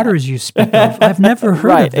about quarters you speak of? I've never heard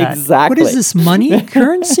right, of that. Exactly. What is this, money?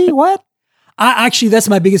 Currency? What? Actually, that's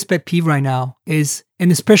my biggest pet peeve right now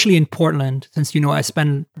and especially in Portland, since, I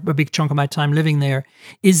spend a big chunk of my time living there,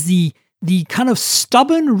 is the kind of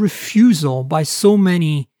stubborn refusal by so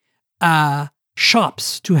many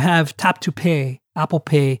shops to have tap to pay, Apple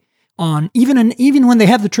Pay, on even when they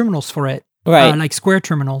have the terminals for it, right? Like Square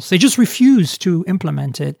terminals, they just refuse to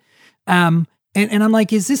implement it. And I'm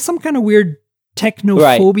like, is this some kind of weird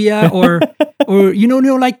technophobia, right? or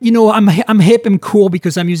I'm hip and cool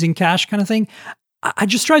because I'm using cash kind of thing? It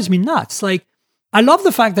just drives me nuts. Like, I love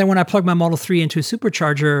the fact that when I plug my Model 3 into a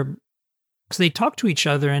supercharger, because they talk to each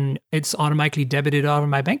other and it's automatically debited out of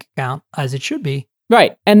my bank account as it should be.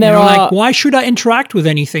 Right. And there are like, why should I interact with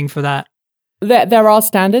anything for that? There are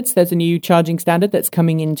standards. There's a new charging standard that's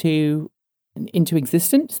coming into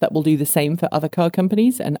existence that will do the same for other car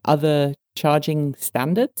companies and other charging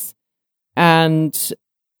standards. And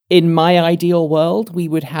in my ideal world, we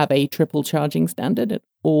would have a triple charging standard at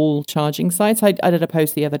all charging sites. I did a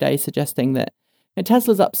post the other day suggesting that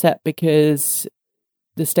Tesla's upset because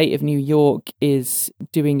the state of New York is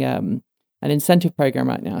doing an incentive program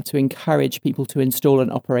right now to encourage people to install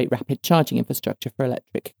and operate rapid charging infrastructure for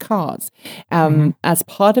electric cars. As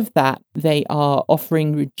part of that, they are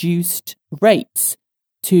offering reduced rates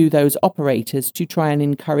to those operators to try and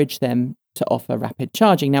encourage them to offer rapid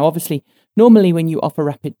charging. Now, obviously, normally when you offer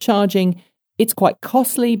rapid charging, it's quite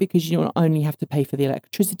costly because you not only have to pay for the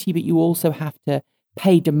electricity, but you also have to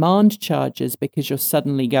pay demand charges because you're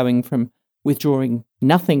suddenly going from withdrawing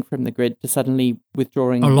nothing from the grid to suddenly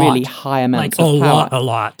withdrawing really high amounts of power. A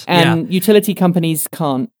lot. And utility companies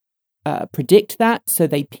can't predict that, so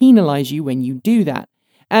they penalize you when you do that.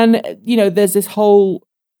 And, there's this whole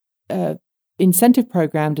incentive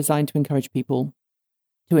program designed to encourage people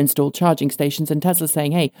to install charging stations, and Tesla's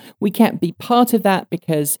saying, hey, we can't be part of that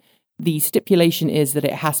because the stipulation is that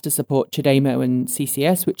it has to support CHAdeMO and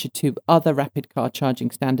CCS, which are two other rapid car charging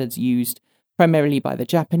standards used primarily by the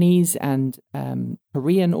Japanese and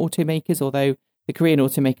Korean automakers, although the Korean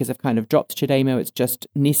automakers have kind of dropped CHAdeMO. It's just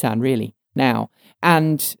Nissan really now.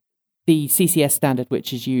 And the CCS standard,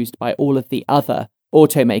 which is used by all of the other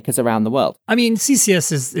automakers around the world. I mean,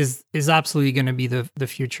 CCS is absolutely going to be the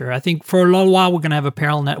future. I think for a little while, we're going to have a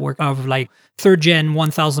parallel network of like third gen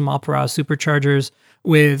 1,000 mile per hour superchargers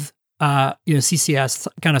with CCS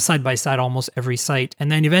kind of side by side almost every site. And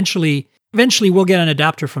then eventually we'll get an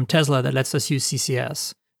adapter from Tesla that lets us use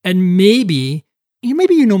CCS. And maybe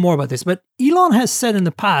you know more about this, but Elon has said in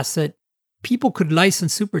the past that people could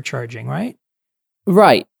license supercharging, right?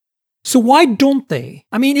 Right. So why don't they?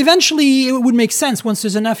 I mean, eventually it would make sense once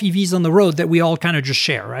there's enough EVs on the road that we all kind of just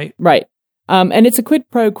share, right? Right. And it's a quid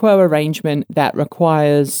pro quo arrangement that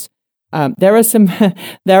requires, there are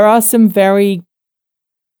some very,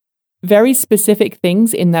 very specific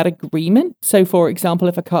things in that agreement. So, for example,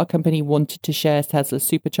 if a car company wanted to share Tesla's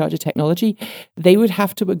supercharger technology, they would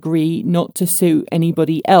have to agree not to sue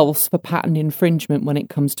anybody else for patent infringement when it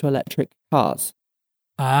comes to electric cars.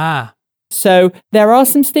 So there are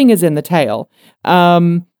some stingers in the tail.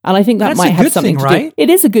 And I think that might have something to do. It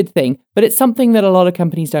is a good thing, but it's something that a lot of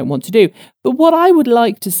companies don't want to do. But what I would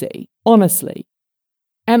like to see, honestly,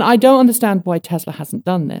 and I don't understand why Tesla hasn't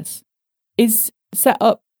done this, is set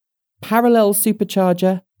up parallel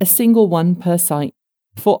supercharger, a single one per site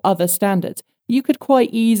for other standards. You could quite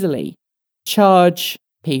easily charge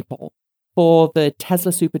people for the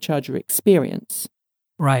Tesla supercharger experience.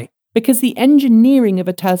 Right. Because the engineering of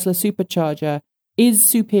a Tesla supercharger is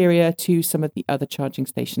superior to some of the other charging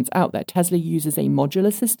stations out there. Tesla uses a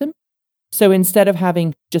modular system. So instead of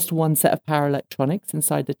having just one set of power electronics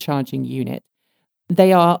inside the charging unit,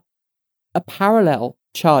 they are a parallel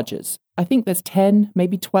chargers. I think there's 10,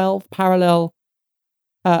 maybe 12 parallel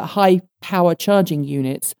high power charging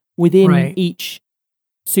units within each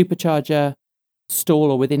supercharger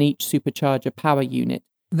stall or within each supercharger power unit.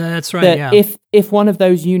 That's right, If one of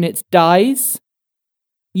those units dies,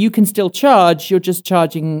 you can still charge. You're just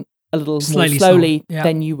charging a little more slowly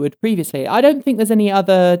than you would previously. I don't think there's any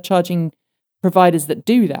other charging providers that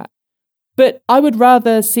do that. But I would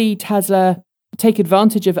rather see Tesla take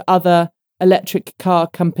advantage of other electric car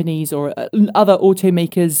companies or other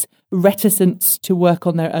automakers' reticence to work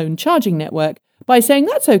on their own charging network by saying,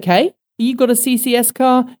 that's okay. You've got a CCS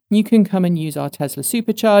car, you can come and use our Tesla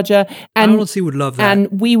supercharger. And I honestly would love that.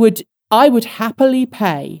 And we would I would happily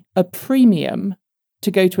pay a premium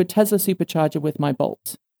to go to a Tesla supercharger with my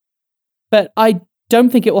Bolt. But I don't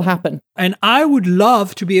think it will happen. And I would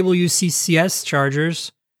love to be able to use CCS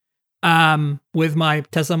chargers with my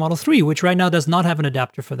Tesla Model 3, which right now does not have an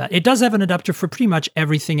adapter for that. It does have an adapter for pretty much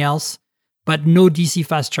everything else, but no DC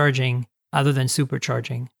fast charging other than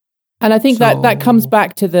supercharging. And I think that comes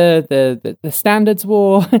back to the standards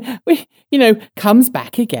war. Comes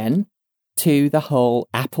back again to the whole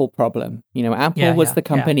Apple problem. Apple was the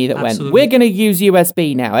company that went, we're going to use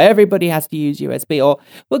USB now. Everybody has to use USB, or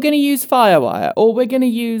we're going to use FireWire, or we're going to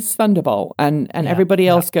use Thunderbolt. And everybody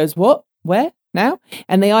else goes, what? Where? Now?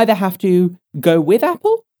 And they either have to go with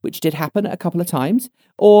Apple, which did happen a couple of times,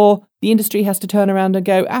 or the industry has to turn around and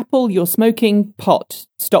go, Apple, you're smoking pot.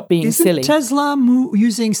 Stop being silly. Isn't Tesla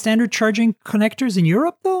using standard charging connectors in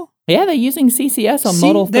Europe, though? Yeah, they're using CCS on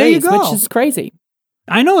Model 3s, which is crazy.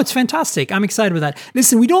 I know, it's fantastic. I'm excited with that.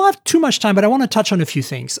 Listen, we don't have too much time, but I want to touch on a few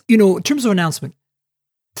things. In terms of announcement,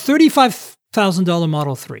 $35,000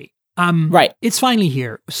 Model 3. Right. It's finally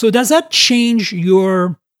here. So does that change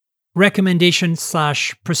your recommendation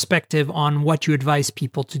 / perspective on what you advise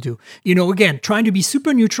people to do? Again, trying to be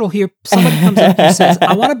super neutral here. Somebody comes up and says,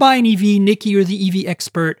 I want to buy an EV. Nikki, you're the EV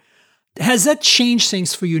expert. Has that changed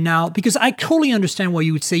things for you now? Because I totally understand why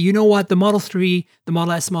you would say, you know what, the Model 3, the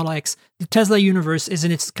Model S, Model X, the Tesla universe it's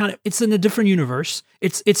in a different universe.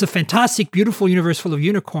 It's a fantastic, beautiful universe full of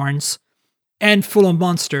unicorns and full of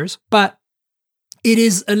monsters, but it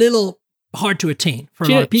is a little hard to attain for a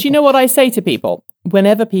lot of people. Do you know what I say to people?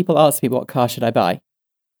 Whenever people ask me, what car should I buy?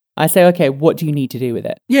 I say, okay, what do you need to do with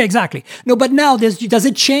it? Yeah, exactly. No, but now does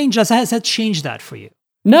it change? Has that changed that for you?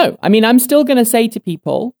 No. I mean, I'm still going to say to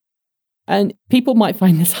people, and people might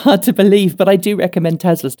find this hard to believe, but I do recommend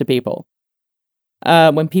Teslas to people.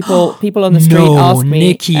 When people on the street ask me,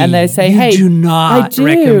 Nikki, and they say, "Hey, do not I do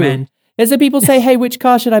recommend." And so people say, "Hey, which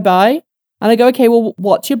car should I buy?" And I go, "Okay, well,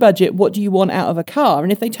 what's your budget? What do you want out of a car?"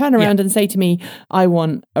 And if they turn around and say to me, "I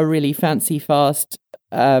want a really fancy, fast,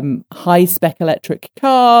 high-spec electric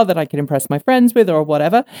car that I can impress my friends with, or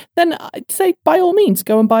whatever," then I'd say, by all means,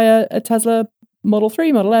 go and buy a Tesla Model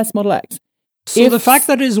 3, Model S, Model X. So the fact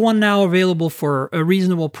that there's one now available for a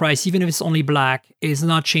reasonable price, even if it's only black, is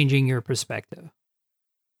not changing your perspective.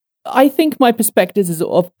 I think my perspective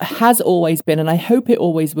has always been, and I hope it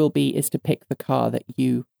always will be, is to pick the car that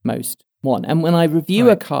you most want. And when I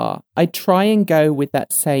review a car, I try and go with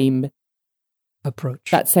that same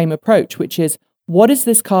approach, which is, what is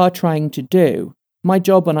this car trying to do? My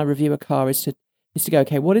job when I review a car is to go,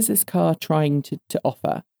 okay, what is this car trying to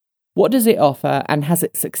offer? What does it offer, and has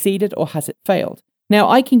it succeeded or has it failed? Now,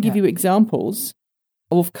 I can give you examples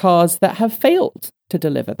of cars that have failed to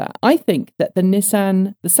deliver that. I think that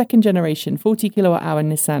the second generation 40 kilowatt hour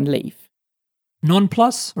Nissan Leaf.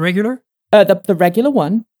 Non-Plus? Regular? The regular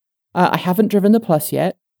one. I haven't driven the Plus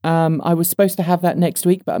yet. I was supposed to have that next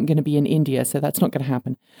week, but I'm going to be in India, so that's not going to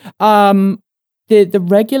happen. The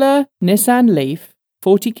regular Nissan Leaf,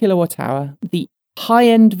 40 kilowatt hour, the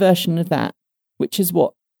high-end version of that, which is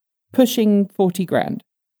pushing 40 grand,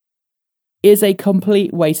 is a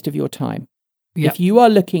complete waste of your time. Yep. If you are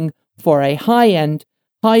looking for a high-end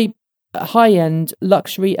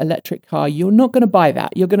luxury electric car, you're not going to buy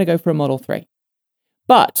that. You're going to go for a Model 3.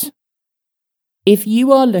 But if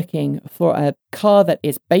you are looking for a car that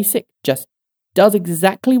is basic, just does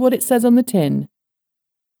exactly what it says on the tin,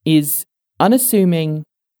 is unassuming,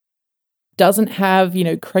 doesn't have,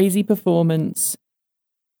 crazy performance,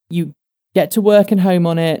 you get to work and home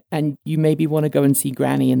on it, and you maybe want to go and see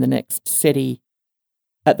Granny in the next city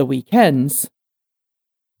at the weekends,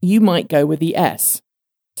 you might go with the S.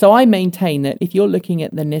 So I maintain that if you're looking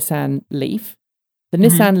at the Nissan Leaf, the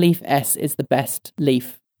Nissan Leaf S is the best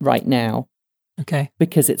Leaf right now. Okay.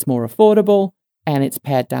 Because it's more affordable and it's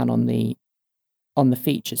pared down on the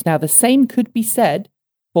features. Now, the same could be said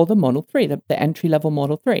for the Model 3, the entry-level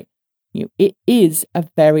Model 3. It is a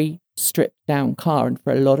very stripped down car, and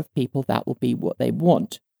for a lot of people that will be what they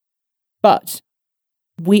want. But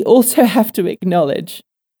we also have to acknowledge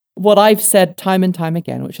what I've said time and time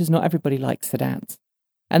again, which is not everybody likes sedans.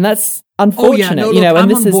 And that's unfortunate.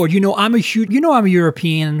 I'm on board. I'm a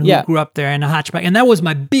European who grew up there in a hatchback, and that was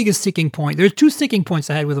my biggest sticking point. There's two sticking points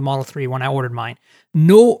I had with the Model 3 when I ordered mine.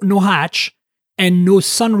 No hatch and no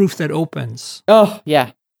sunroof that opens. Oh,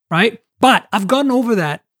 yeah. Right? But I've gotten over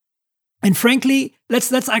that. And frankly,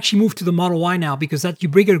 let's actually move to the Model Y now, because you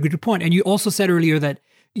bring a good point. And you also said earlier that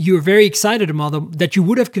you're very excited that you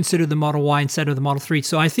would have considered the Model Y instead of the Model 3.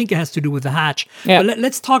 So I think it has to do with the hatch. Yeah. But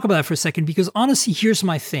let's talk about that for a second, because honestly, here's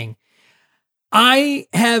my thing. I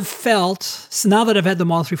have felt, so now that I've had the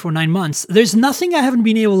Model 3 for 9 months, there's nothing I haven't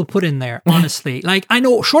been able to put in there, honestly. Like, I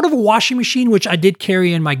know, short of a washing machine, which I did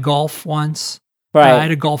carry in my Golf once. Right. I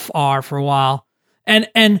had a Golf R for a while.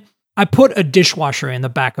 And I put a dishwasher in the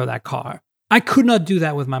back of that car. I could not do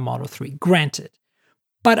that with my Model 3, granted.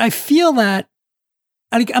 But I feel that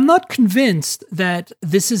I'm not convinced that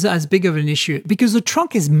this is as big of an issue because the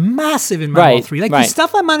trunk is massive in my Model 3. Like the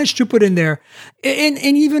stuff I managed to put in there, and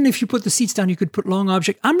even if you put the seats down, you could put long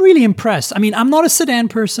object. I'm really impressed. I mean, I'm not a sedan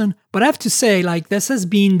person, but I have to say, like, this has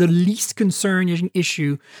been the least concerning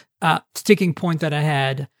issue, sticking point that I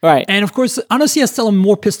had. Right. And of course, honestly, I still am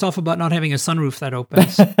more pissed off about not having a sunroof that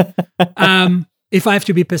opens. If I have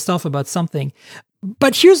to be pissed off about something.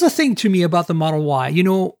 But here's the thing to me about the Model Y. You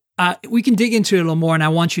know, we can dig into it a little more, and I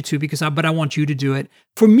want you to but I want you to do it.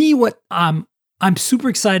 For me, I'm super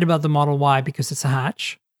excited about the Model Y because it's a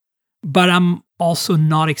hatch, but I'm also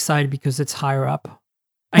not excited because it's higher up.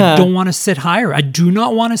 I don't want to sit higher. I do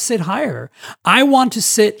not want to sit higher. I want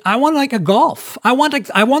like a Golf. I want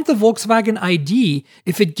the Volkswagen ID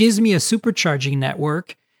if it gives me a supercharging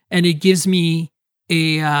network and it gives me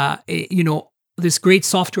this great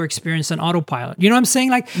software experience and autopilot. You know what I'm saying?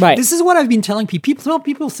 Like, This is what I've been telling people.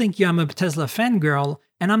 People think, I'm a Tesla fangirl,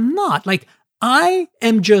 and I'm not. Like, I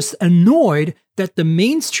am just annoyed that the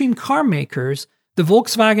mainstream car makers, the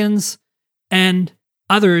Volkswagens and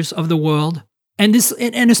others of the world, and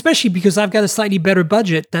especially because I've got a slightly better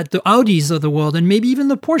budget, that the Audis of the world and maybe even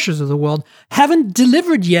the Porsches of the world haven't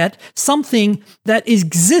delivered yet something that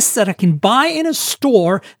exists that I can buy in a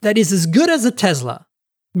store that is as good as a Tesla.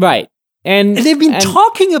 Right. And they've been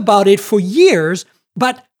talking about it for years,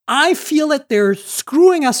 but I feel that they're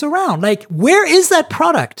screwing us around. Like, where is that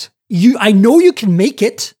product? I know you can make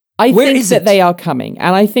it. I think that they are coming.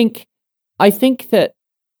 And I think that,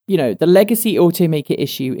 the legacy automaker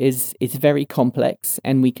issue is very complex,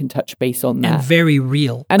 and we can touch base on that. And very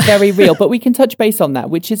real. But we can touch base on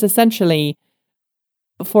that, which is essentially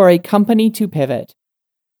for a company to pivot.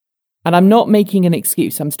 And I'm not making an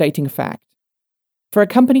excuse, I'm stating a fact. For a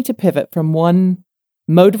company to pivot from one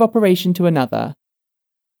mode of operation to another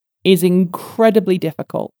is incredibly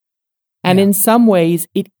difficult. And in some ways,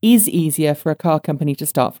 it is easier for a car company to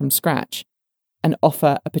start from scratch and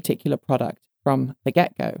offer a particular product from the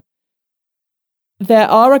get-go. There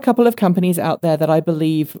are a couple of companies out there that I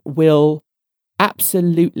believe will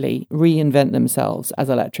absolutely reinvent themselves as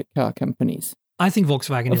electric car companies. I think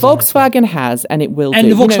Volkswagen is. Volkswagen has, and it will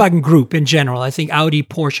and the Volkswagen Group in general. I think Audi,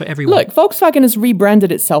 Porsche, everyone. Look, Volkswagen has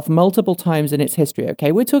rebranded itself multiple times in its history,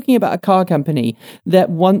 okay? We're talking about a car company that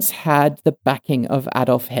once had the backing of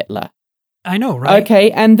Adolf Hitler. I know, right? Okay,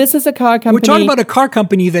 and this is a car company... We're talking about a car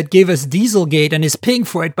company that gave us Dieselgate and is paying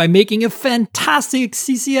for it by making a fantastic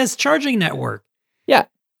CCS charging network. Yeah.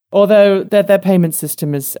 Although their payment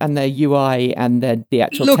system is, and their UI and the actual tech is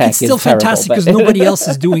terrible. Look, it's still fantastic because nobody else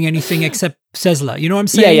is doing anything except Tesla. You know what I'm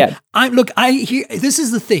saying? Yeah. This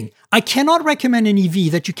is the thing. I cannot recommend an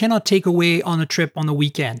EV that you cannot take away on a trip on the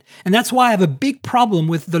weekend. And that's why I have a big problem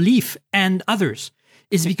with the Leaf and others,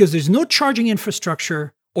 is because there's no charging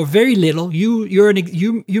infrastructure or very little. You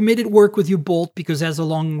made it work with your Bolt because it has a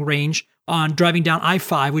long range on driving down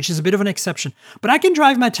I-5, which is a bit of an exception. But I can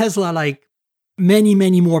drive my Tesla like many,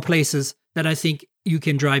 many more places that I think you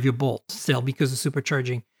can drive your Bolt still because of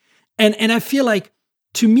supercharging. And I feel like,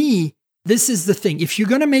 to me, this is the thing. If you're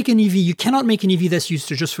going to make an EV, you cannot make an EV that's used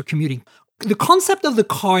just for commuting. The concept of the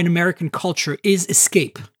car in American culture is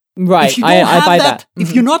escape. Right. If you don't have that,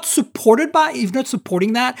 if you're not supporting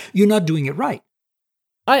that, you're not doing it right.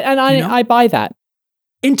 I buy that.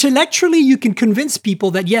 Intellectually, you can convince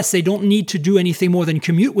people that, yes, they don't need to do anything more than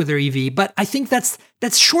commute with their EV, but I think that's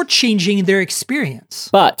shortchanging their experience.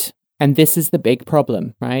 But, and this is the big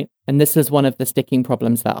problem, right? And this is one of the sticking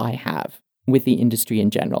problems that I have with the industry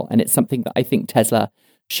in general, and it's something that I think Tesla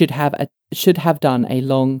should have done a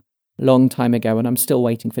long, long time ago, and I'm still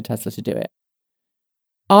waiting for Tesla to do it.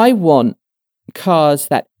 I want cars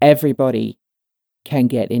that everybody can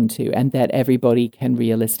get into and that everybody can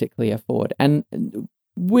realistically afford. And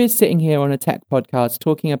we're sitting here on a tech podcast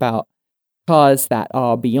talking about cars that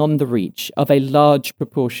are beyond the reach of a large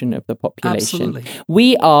proportion of the population. Absolutely.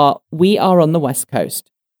 We are on the West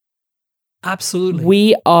Coast. Absolutely.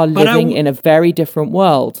 We are living in a very different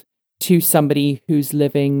world to somebody who's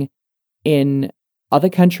living in other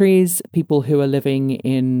countries, people who are living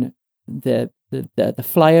in the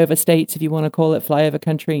flyover states, if you want to call it flyover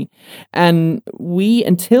country. And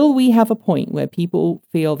until we have a point where people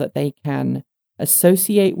feel that they can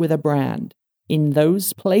associate with a brand in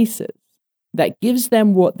those places that gives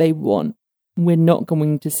them what they want, we're not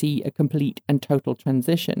going to see a complete and total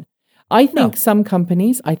transition. I think some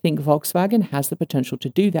companies, I think Volkswagen has the potential to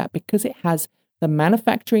do that because it has the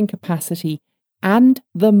manufacturing capacity and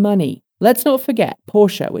the money. Let's not forget,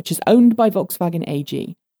 Porsche, which is owned by Volkswagen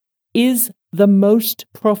AG, is the most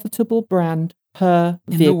profitable brand per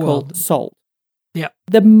vehicle sold. Yeah.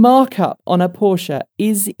 The markup on a Porsche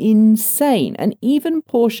is insane. And even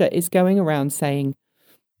Porsche is going around saying,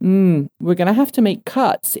 we're going to have to make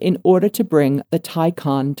cuts in order to bring the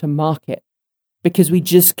Taycan to market because we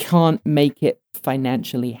just can't make it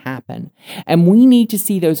financially happen. And we need to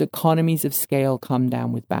see those economies of scale come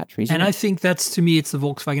down with batteries. And I think that's, to me, it's the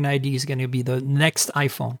Volkswagen ID is going to be the next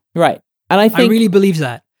iPhone. Right. And I really believe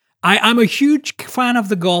that. I'm a huge fan of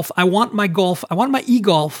the Golf. I want my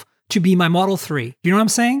e-Golf to be my Model 3. You know what I'm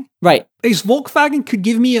saying? Right. If Volkswagen could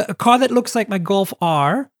give me a car that looks like my Golf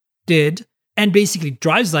R did, and basically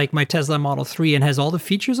drives like my Tesla Model 3 and has all the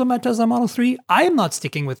features of my Tesla Model 3, I am not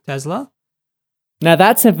sticking with Tesla. Now,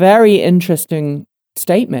 that's a very interesting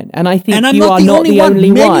statement. And I think I'm you not are the not only the one.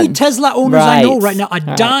 only one. Many Tesla owners I know right now are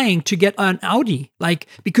dying to get an Audi,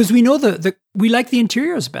 because we know we like the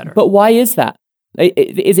interiors better. But why is that?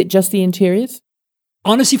 Is it just the interiors?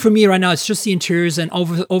 Honestly, for me right now, it's just the interiors and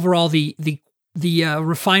overall the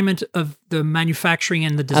refinement of the manufacturing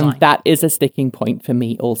and the design. And that is a sticking point for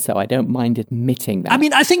me also. I don't mind admitting that. I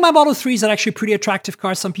mean, I think my Model 3 is actually a pretty attractive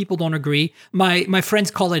car. Some people don't agree. My friends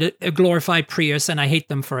call it a glorified Prius, and I hate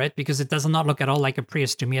them for it because it does not look at all like a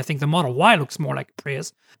Prius to me. I think the Model Y looks more like a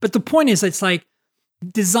Prius. But the point is, it's like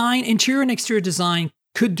design, interior and exterior design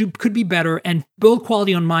could be better, and build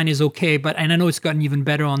quality on mine is okay, and I know it's gotten even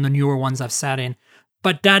better on the newer ones I've sat in.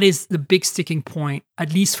 But that is the big sticking point,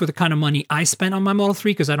 at least for the kind of money I spent on my Model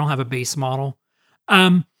 3, because I don't have a base model.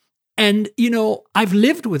 And, I've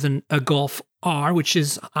lived with a Golf R, which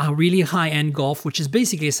is a really high-end Golf, which is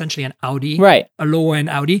basically essentially an Audi, right? A lower-end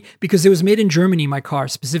Audi, because it was made in Germany, my car,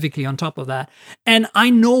 specifically on top of that. And I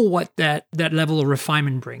know what that level of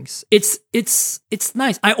refinement brings. It's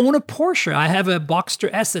nice. I own a Porsche. I have a Boxster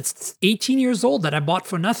S that's 18 years old that I bought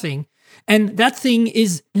for nothing. And that thing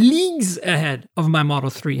is leagues ahead of my Model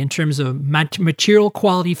 3 in terms of material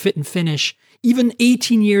quality, fit and finish, even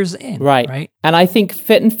 18 years in. Right. And I think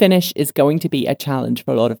fit and finish is going to be a challenge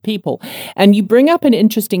for a lot of people. And you bring up an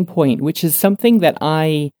interesting point, which is something that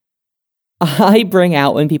I bring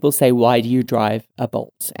out when people say, why do you drive a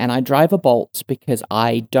Bolt? And I drive a Bolt because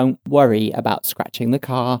I don't worry about scratching the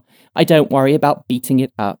car. I don't worry about beating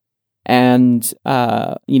it up. And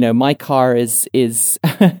my car is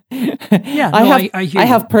I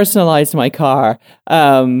have personalized my car.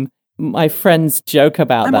 My friends joke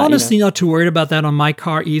about that. I'm honestly not too worried about that on my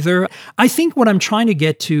car either. I think what I'm trying to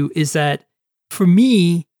get to is that for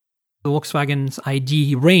me, the Volkswagen's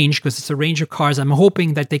ID range, because it's a range of cars, I'm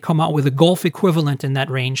hoping that they come out with a Golf equivalent in that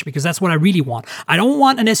range, because that's what I really want. I don't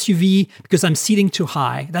want an SUV because I'm seating too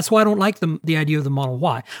high. That's why I don't like the idea of the Model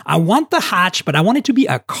Y. I want the hatch, but I want it to be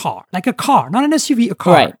a car, like a car, not an SUV, a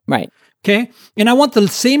car. Right. Okay? And I want the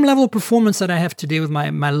same level of performance that I have today with my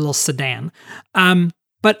little sedan.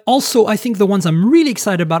 But also, I think the ones I'm really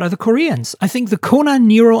excited about are the Koreans. I think the Kona,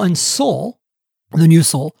 Niro, and Soul, the new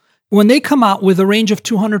Soul, when they come out with a range of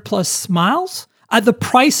 200 plus miles, at the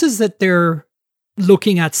prices that they're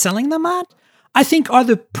looking at selling them at, I think are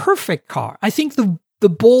the perfect car. I think the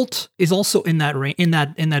Bolt is also in that in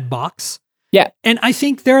that box. Yeah. And I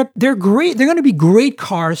think they're great. They're going to be great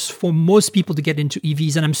cars for most people to get into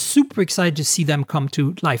EVs, and I'm super excited to see them come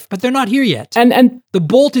to life. But they're not here yet. And the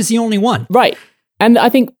Bolt is the only one. Right. And I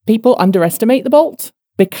think people underestimate the Bolt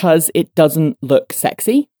because it doesn't look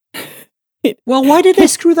sexy. Well, why did they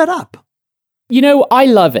screw that up? I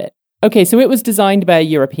love it. Okay, so it was designed by a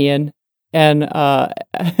European, and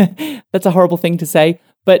that's a horrible thing to say.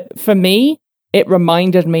 But for me, it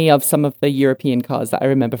reminded me of some of the European cars that I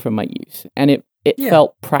remember from my youth. And it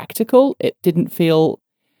felt practical. It didn't feel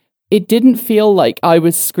like I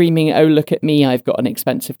was screaming, "Oh, look at me, I've got an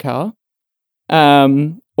expensive car."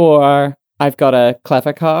 Or I've got a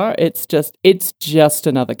clever car. It's just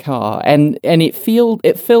another car. And it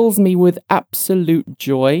fills me with absolute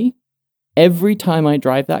joy every time I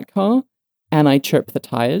drive that car and I chirp the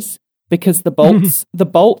tires, because the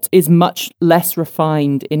Bolt is much less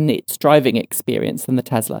refined in its driving experience than the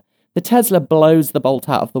Tesla. The Tesla blows the Bolt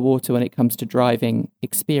out of the water when it comes to driving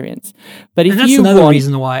experience. But that's another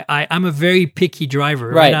reason why I'm a very picky driver.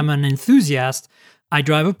 Right? I'm an enthusiast. I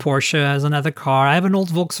drive a Porsche as another car. I have an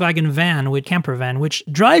old Volkswagen camper van, which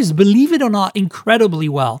drives, believe it or not, incredibly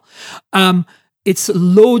well. It's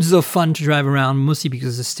loads of fun to drive around, mostly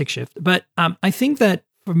because of stick shift. But I think that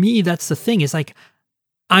for me, that's the thing. It's like,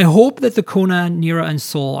 I hope that the Kona, Nira, and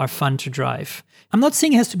Soul are fun to drive. I'm not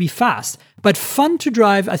saying it has to be fast, but fun to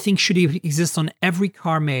drive, I think, should exist on every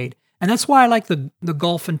car made. And that's why I like the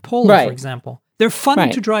Golf and Polo, for example. They're fun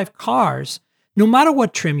to drive cars, no matter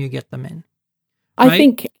what trim you get them in. I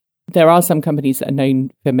think there are some companies that are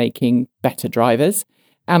known for making better drivers.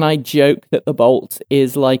 And I joke that the Bolt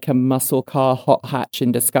is like a muscle car hot hatch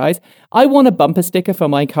in disguise. I want a bumper sticker for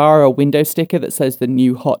my car, a window sticker that says the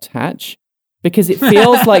new hot hatch, because it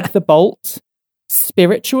feels like the Bolt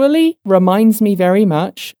spiritually reminds me very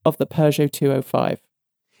much of the Peugeot 205.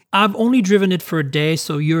 I've only driven it for a day,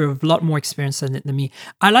 so you're a lot more experienced in it than me.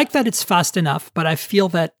 I like that it's fast enough, but I feel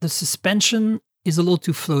that the suspension is a little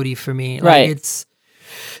too floaty for me.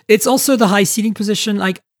 It's also the high seating position.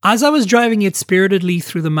 Like, as I was driving it spiritedly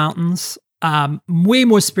through the mountains, way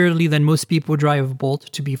more spiritedly than most people drive a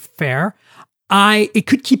Bolt, to be fair, it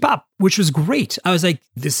could keep up, which was great. I was like,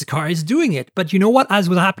 this car is doing it. But you know what? As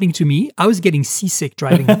was happening to me, I was getting seasick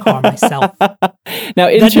driving the car myself. Now,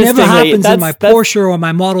 that never happens in my Porsche or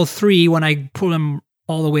my Model 3 when I pull them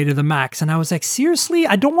all the way to the max. And I was like, seriously,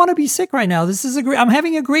 I don't want to be sick right now. This is I'm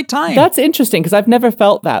having a great time. That's interesting because I've never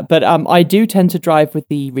felt that. But I do tend to drive with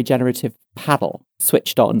the regenerative paddle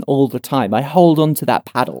switched on all the time. I hold on to that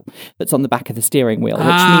paddle that's on the back of the steering wheel, which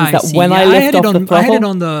means that when I lift off the throttle... I had it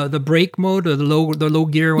on the brake mode or the low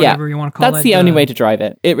gear, whatever you want to call it. That's the only way to drive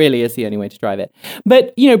it. It really is the only way to drive it.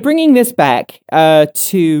 But, bringing this back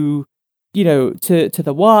to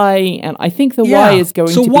the Y, and I think the Y is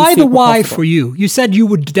going to be So why the Y possible. for you? You said you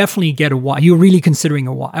would definitely get a Y. You're really considering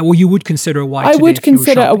a Y. Well, you would consider a Y today. I would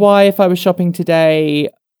consider a Y if I was shopping today,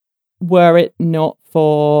 were it not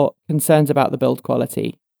for concerns about the build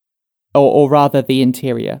quality, or rather the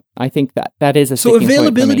interior. I think that is a sticking point for me. So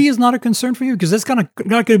availability is not a concern for you? Because that's not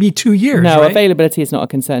going to be 2 years, No, right? Availability is not a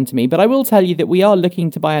concern to me. But I will tell you that we are looking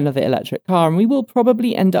to buy another electric car, and we will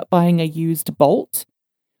probably end up buying a used Bolt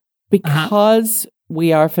because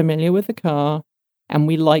we are familiar with the car and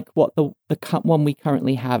we like what the one we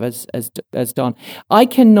currently have as done. I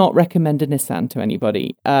cannot recommend a Nissan to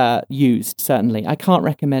anybody, used, certainly. I can't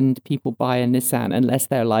recommend people buy a Nissan unless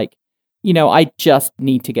they're like, I just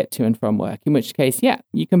need to get to and from work. In which case,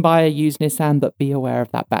 you can buy a used Nissan, but be aware of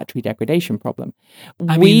that battery degradation problem.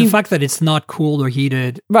 The fact that it's not cooled or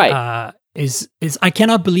heated, is I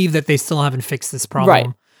cannot believe that they still haven't fixed this problem. Right.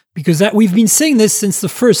 Because we've been saying this since the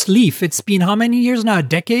first Leaf. It's been how many years now? A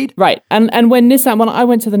decade? Right. And when I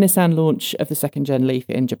went to the Nissan launch of the second-gen Leaf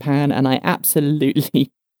in Japan, and I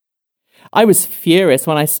was furious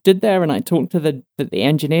when I stood there and I talked to the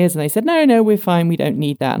engineers, and they said, no, we're fine. We don't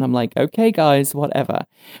need that. And I'm like, okay, guys, whatever.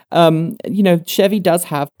 Chevy does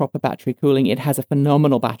have proper battery cooling. It has a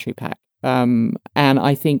phenomenal battery pack. And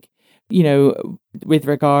I think, with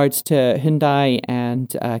regards to Hyundai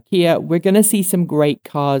and Kia, we're going to see some great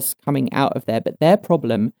cars coming out of there. But their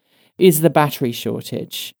problem is the battery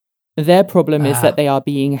shortage. Their problem is that they are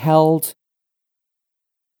being held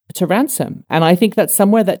to ransom. And I think that's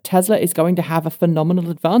somewhere that Tesla is going to have a phenomenal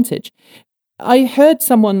advantage. I heard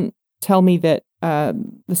someone tell me that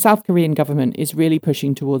the South Korean government is really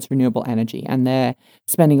pushing towards renewable energy, and they're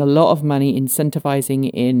spending a lot of money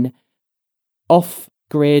incentivizing in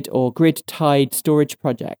off-grid or grid-tied storage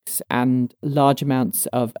projects and large amounts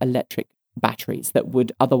of electric batteries that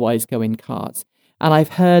would otherwise go in cars. And I've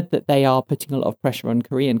heard that they are putting a lot of pressure on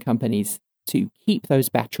Korean companies to keep those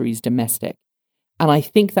batteries domestic. And I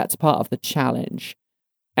think that's part of the challenge.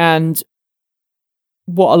 And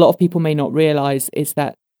what a lot of people may not realize is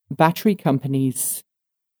that battery companies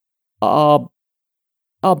are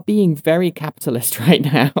being very capitalist right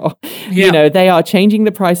now. Yeah. They are changing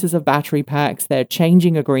the prices of battery packs. They're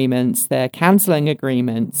changing agreements. They're canceling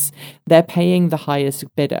agreements. They're paying the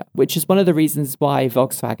highest bidder, which is one of the reasons why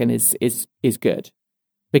Volkswagen is good,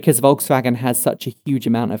 because Volkswagen has such a huge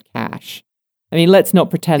amount of cash. I mean, let's not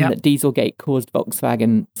pretend that Dieselgate caused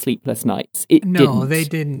Volkswagen sleepless nights. No, they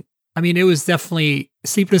didn't. I mean, it was definitely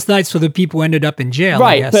sleepless nights for the people who ended up in jail,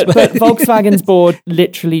 right, I guess. But Volkswagen's board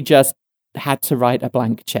literally just had to write a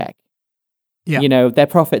blank check. Yeah. Their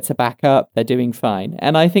profits are back up. They're doing fine.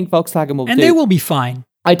 And I think Volkswagen will they will be fine.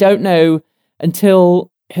 I don't know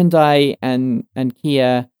until Hyundai and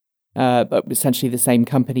Kia, but essentially the same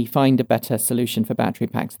company, find a better solution for battery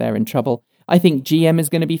packs. They're in trouble. I think GM is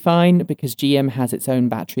going to be fine because GM has its own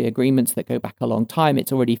battery agreements that go back a long time.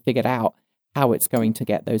 It's already figured out how it's going to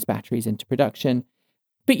get those batteries into production.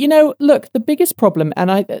 But, look, the biggest problem,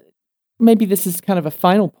 and maybe this is kind of a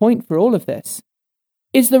final point for all of this,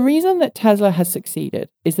 is the reason that Tesla has succeeded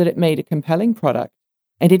is that it made a compelling product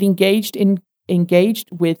and it engaged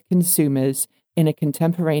with consumers in a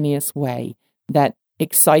contemporaneous way that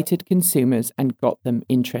excited consumers and got them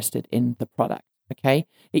interested in the product. Okay.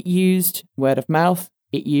 It used word of mouth.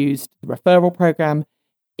 It used the referral program.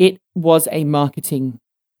 It was a marketing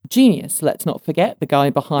genius. Let's not forget the guy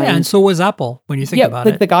behind. Yeah, and so was Apple when you think about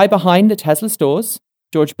it. The guy behind the Tesla stores,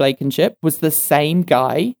 George Blankenship, was the same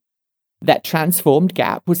guy that transformed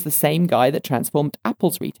Gap, was the same guy that transformed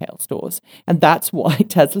Apple's retail stores. And that's why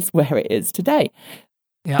Tesla's where it is today.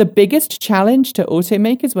 Yeah. The biggest challenge to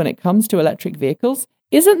automakers when it comes to electric vehicles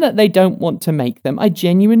isn't that they don't want to make them. I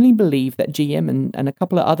genuinely believe that GM and a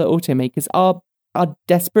couple of other automakers are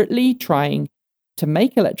desperately trying to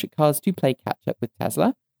make electric cars to play catch up with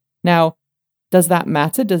Tesla. Now, does that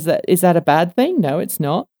matter? Is that a bad thing? No, it's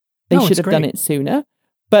not. They should have done it sooner.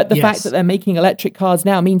 But the fact that they're making electric cars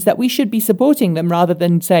now means that we should be supporting them rather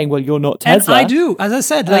than saying, well, you're not Tesla. And I do. As I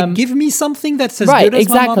said, give me something that's as good as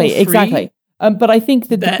my Model 3. Exactly. But I think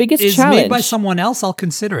that the biggest challenge... is made by someone else, I'll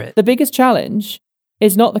consider it. The biggest challenge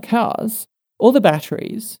is not the cars or the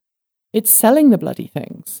batteries. It's selling the bloody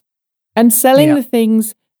things. And selling the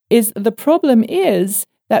things is... The problem is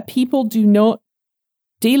that people do not...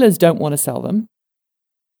 Dealers don't want to sell them.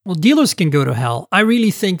 Well, dealers can go to hell. I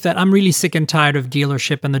really think that I'm really sick and tired of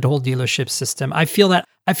dealership and the whole dealership system. I feel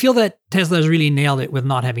that Tesla has really nailed it with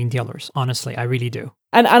not having dealers. Honestly, I really do.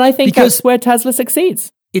 And I think that's where Tesla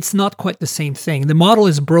succeeds. It's not quite the same thing. The model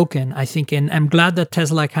is broken, I think, and I'm glad that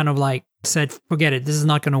Tesla kind of like said, forget it, this is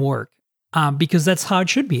not going to work. Because that's how it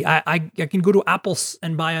should be. I can go to Apple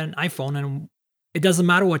and buy an iPhone and it doesn't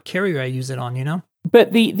matter what carrier I use it on, you know?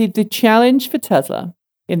 But the challenge for Tesla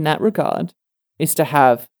in that regard is to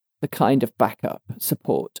have the kind of backup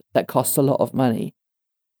support that costs a lot of money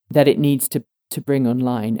that it needs to bring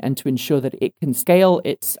online and to ensure that it can scale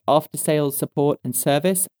its after-sales support and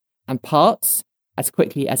service and parts as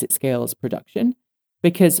quickly as it scales production.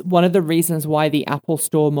 Because one of the reasons why the Apple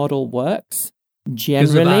Store model works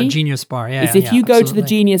generally Genius Bar, is if you go to the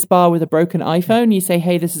Genius Bar with a broken iPhone, you say,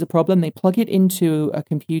 hey, this is a problem. They plug it into a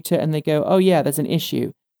computer and they go, oh yeah, there's an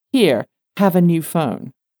issue. Here, have a new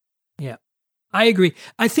phone. Yeah. I agree.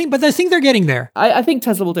 I think they're getting there. I think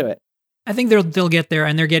Tesla will do it. I think they'll get there,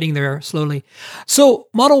 and they're getting there slowly. So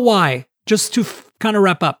Model Y, just to kind of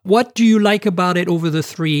wrap up, what do you like about it over the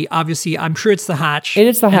 3? Obviously, I'm sure it's the hatch. It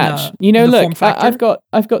is the hatch. Look, I've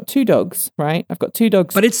got 2 dogs, right? I've got 2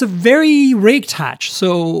 dogs. But it's a very raked hatch.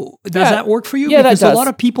 So does that work for you? Yeah, because that does. A lot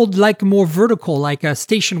of people like more vertical, like a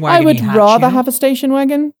station wagon. I would rather have a station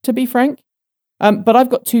wagon, to be frank. But I've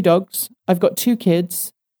got 2 dogs. I've got 2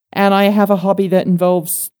 kids. And I have a hobby that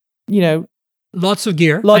involves, lots of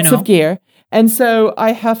gear. And so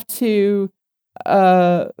I have to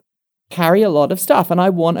carry a lot of stuff. And I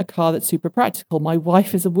want a car that's super practical. My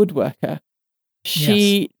wife is a woodworker.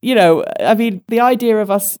 The idea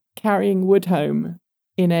of us carrying wood home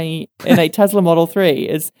in a Tesla Model 3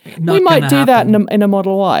 is we might do that in a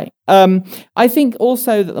Model Y. I think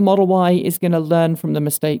also that the Model Y is going to learn from the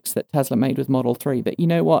mistakes that Tesla made with Model 3. But you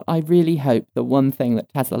know what? I really hope the one thing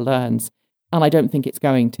that Tesla learns, and I don't think it's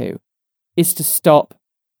going to, is to stop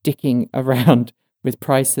dicking around with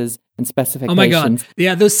prices and specifications. Oh my God.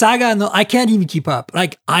 Yeah, those saga, I can't even keep up.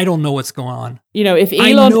 Like, I don't know what's going on. If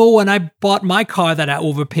Elon... I know when I bought my car that I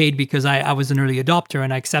overpaid because I was an early adopter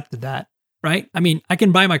and I accepted that. Right? I mean, I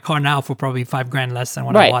can buy my car now for probably $5,000 less than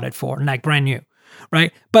what I bought it for, and like brand new.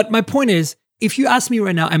 Right? But my point is, if you ask me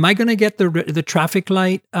right now, am I going to get the traffic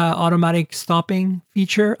light automatic stopping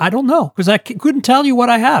feature? I don't know, because I couldn't tell you what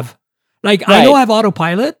I have. Like, I know I have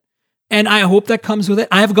autopilot, and I hope that comes with it.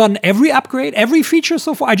 I have gotten every upgrade, every feature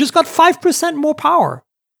so far. I just got 5% more power,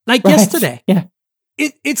 like yesterday. Yeah.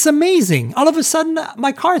 It's amazing. All of a sudden,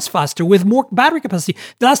 my car is faster with more battery capacity.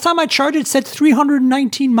 The last time I charged it said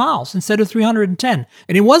 319 miles instead of 310.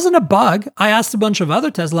 And it wasn't a bug. I asked a bunch of other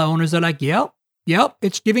Tesla owners. They're like, yep,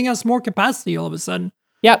 it's giving us more capacity all of a sudden.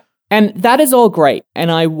 Yep. And that is all great. And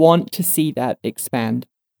I want to see that expand.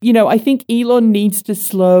 I think Elon needs to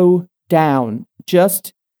slow down.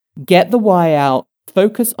 Just get the Y out,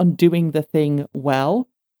 focus on doing the thing well.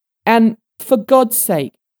 And for God's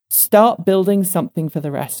sake, start building something for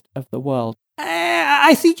the rest of the world.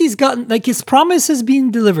 I think he's gotten, his promise has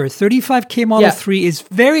been delivered. 35K Model 3 is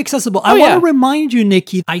very accessible. I want to remind you,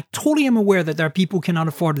 Nikki, I totally am aware that there are people who cannot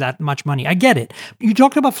afford that much money. I get it. You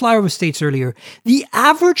talked about flyover states earlier. The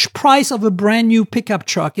average price of a brand new pickup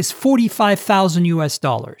truck is $45,000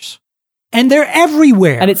 US. And they're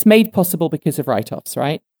everywhere. And it's made possible because of write-offs,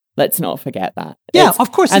 right? Let's not forget that. Yeah,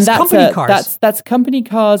 of course, it's company cars. That's company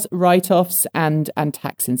cars, write-offs, and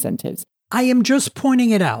tax incentives. I am just pointing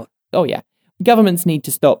it out. Oh, yeah. Governments need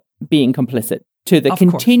to stop being complicit to the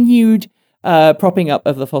continued propping up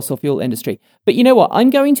of the fossil fuel industry. But you know what? I'm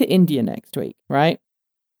going to India next week, right?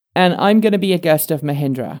 and I'm going to be a guest of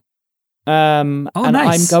Mahindra. And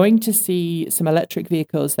nice. I'm going to see some electric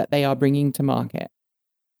vehicles that they are bringing to market.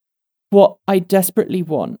 What I desperately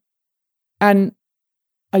want, and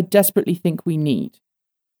I desperately think we need,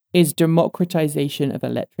 is democratization of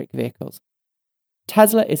electric vehicles.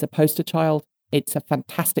 Tesla is a poster child. It's a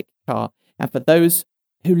fantastic car. And for those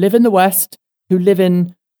who live in the West, who live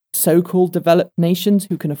in so-called developed nations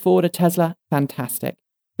who can afford a Tesla, fantastic.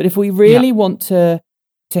 But if we really want to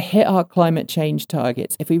hit our climate change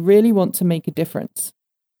targets, if we really want to make a difference,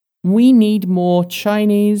 we need more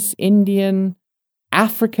Chinese, Indian,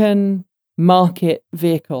 African market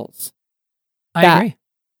vehicles. I agree.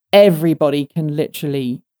 Everybody can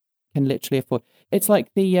literally afford. It's like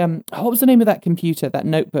the what was the name of that computer, that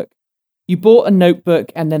notebook? You bought a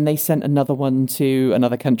notebook and then they sent another one to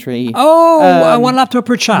another country. One laptop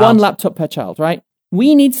per child. One laptop per child, right?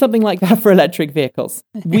 We need something like that for electric vehicles.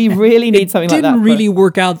 We really need something like that. It didn't really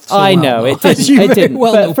work out so I well. know, it didn't.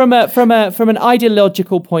 But from an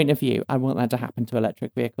ideological point of view, I want that to happen to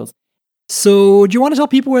electric vehicles. So do you want to tell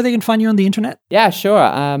people where they can find you on the internet? Yeah, sure.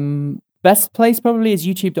 Best place probably is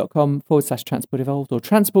youtube.com/transportevolved or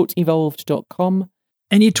transportevolved.com.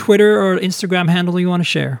 Any Twitter or Instagram handle you want to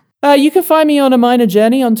share? You can find me on A Minor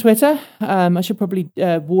Journey on Twitter. I should probably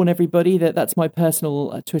warn everybody that that's my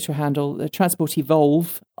personal Twitter handle, Transport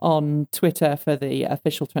Evolve on Twitter for the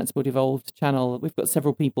official Transport Evolved channel. We've got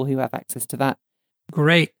several people who have access to that.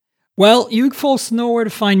 Great. Well, you folks know where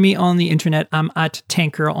to find me on the internet. I'm at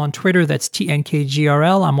Tanker on Twitter. That's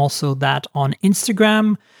TNKGRL. I'm also that on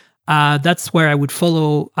Instagram. That's where I would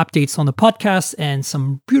follow updates on the podcast and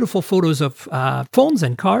some beautiful photos of phones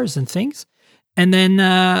and cars and things. And then,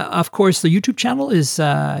 of course, the YouTube channel is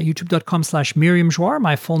youtube.com/Miriam Joire.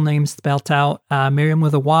 My full name spelled out, Miriam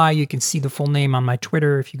with a Y. You can see the full name on my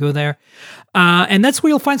Twitter if you go there. And that's where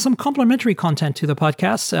you'll find some complimentary content to the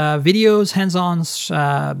podcast, videos, hands-ons,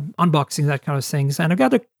 unboxing, that kind of things. And I've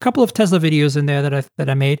got a couple of Tesla videos in there that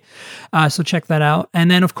I made. So check that out. And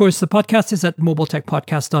then, of course, the podcast is at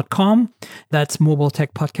mobiletechpodcast.com. That's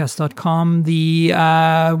mobiletechpodcast.com.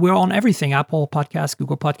 We're on everything: Apple Podcasts,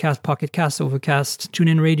 Google Podcasts, Pocket Casts, Overcast,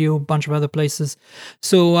 TuneIn Radio, a bunch of other places.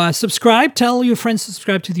 So subscribe, tell your friends to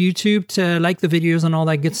subscribe to the YouTube, to like the videos and all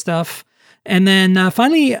that good stuff. And then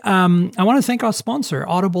finally, I want to thank our sponsor,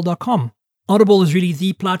 audible.com. Audible is really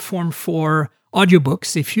the platform for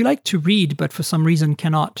audiobooks. If you like to read, but for some reason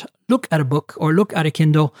cannot look at a book or look at a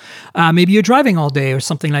Kindle, maybe you're driving all day or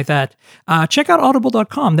something like that, check out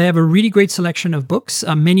audible.com. They have a really great selection of books.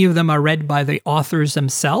 Many of them are read by the authors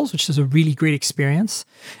themselves, which is a really great experience.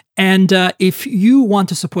 And if you want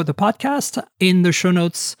to support the podcast, in the show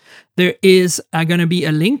notes, there is going to be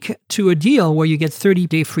a link to a deal where you get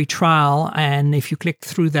 30-day free trial. And if you click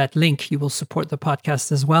through that link, you will support the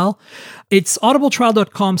podcast as well. It's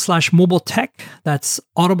audibletrial.com/mobiletech. That's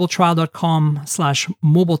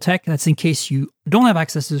audibletrial.com/mobiletech. That's in case you don't have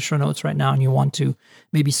access to the show notes right now and you want to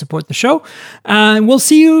maybe support the show. And we'll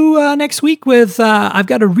see you next week with, I've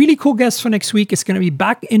got a really cool guest for next week. It's going to be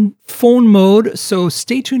back in phone mode, so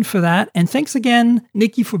stay tuned for that. And thanks again,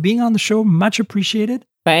 Nikki, for being on the show. Much appreciated.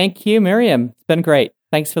 Thank you, Miriam. It's been great.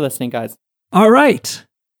 Thanks for listening, guys. All right.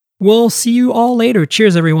 We'll see you all later.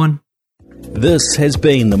 Cheers, everyone. This has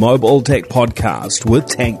been the Mobile Tech Podcast with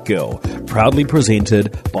Tank Girl, proudly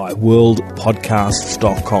presented by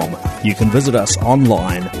worldpodcasts.com. You can visit us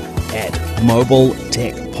online at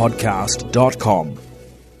mobiletechpodcast.com.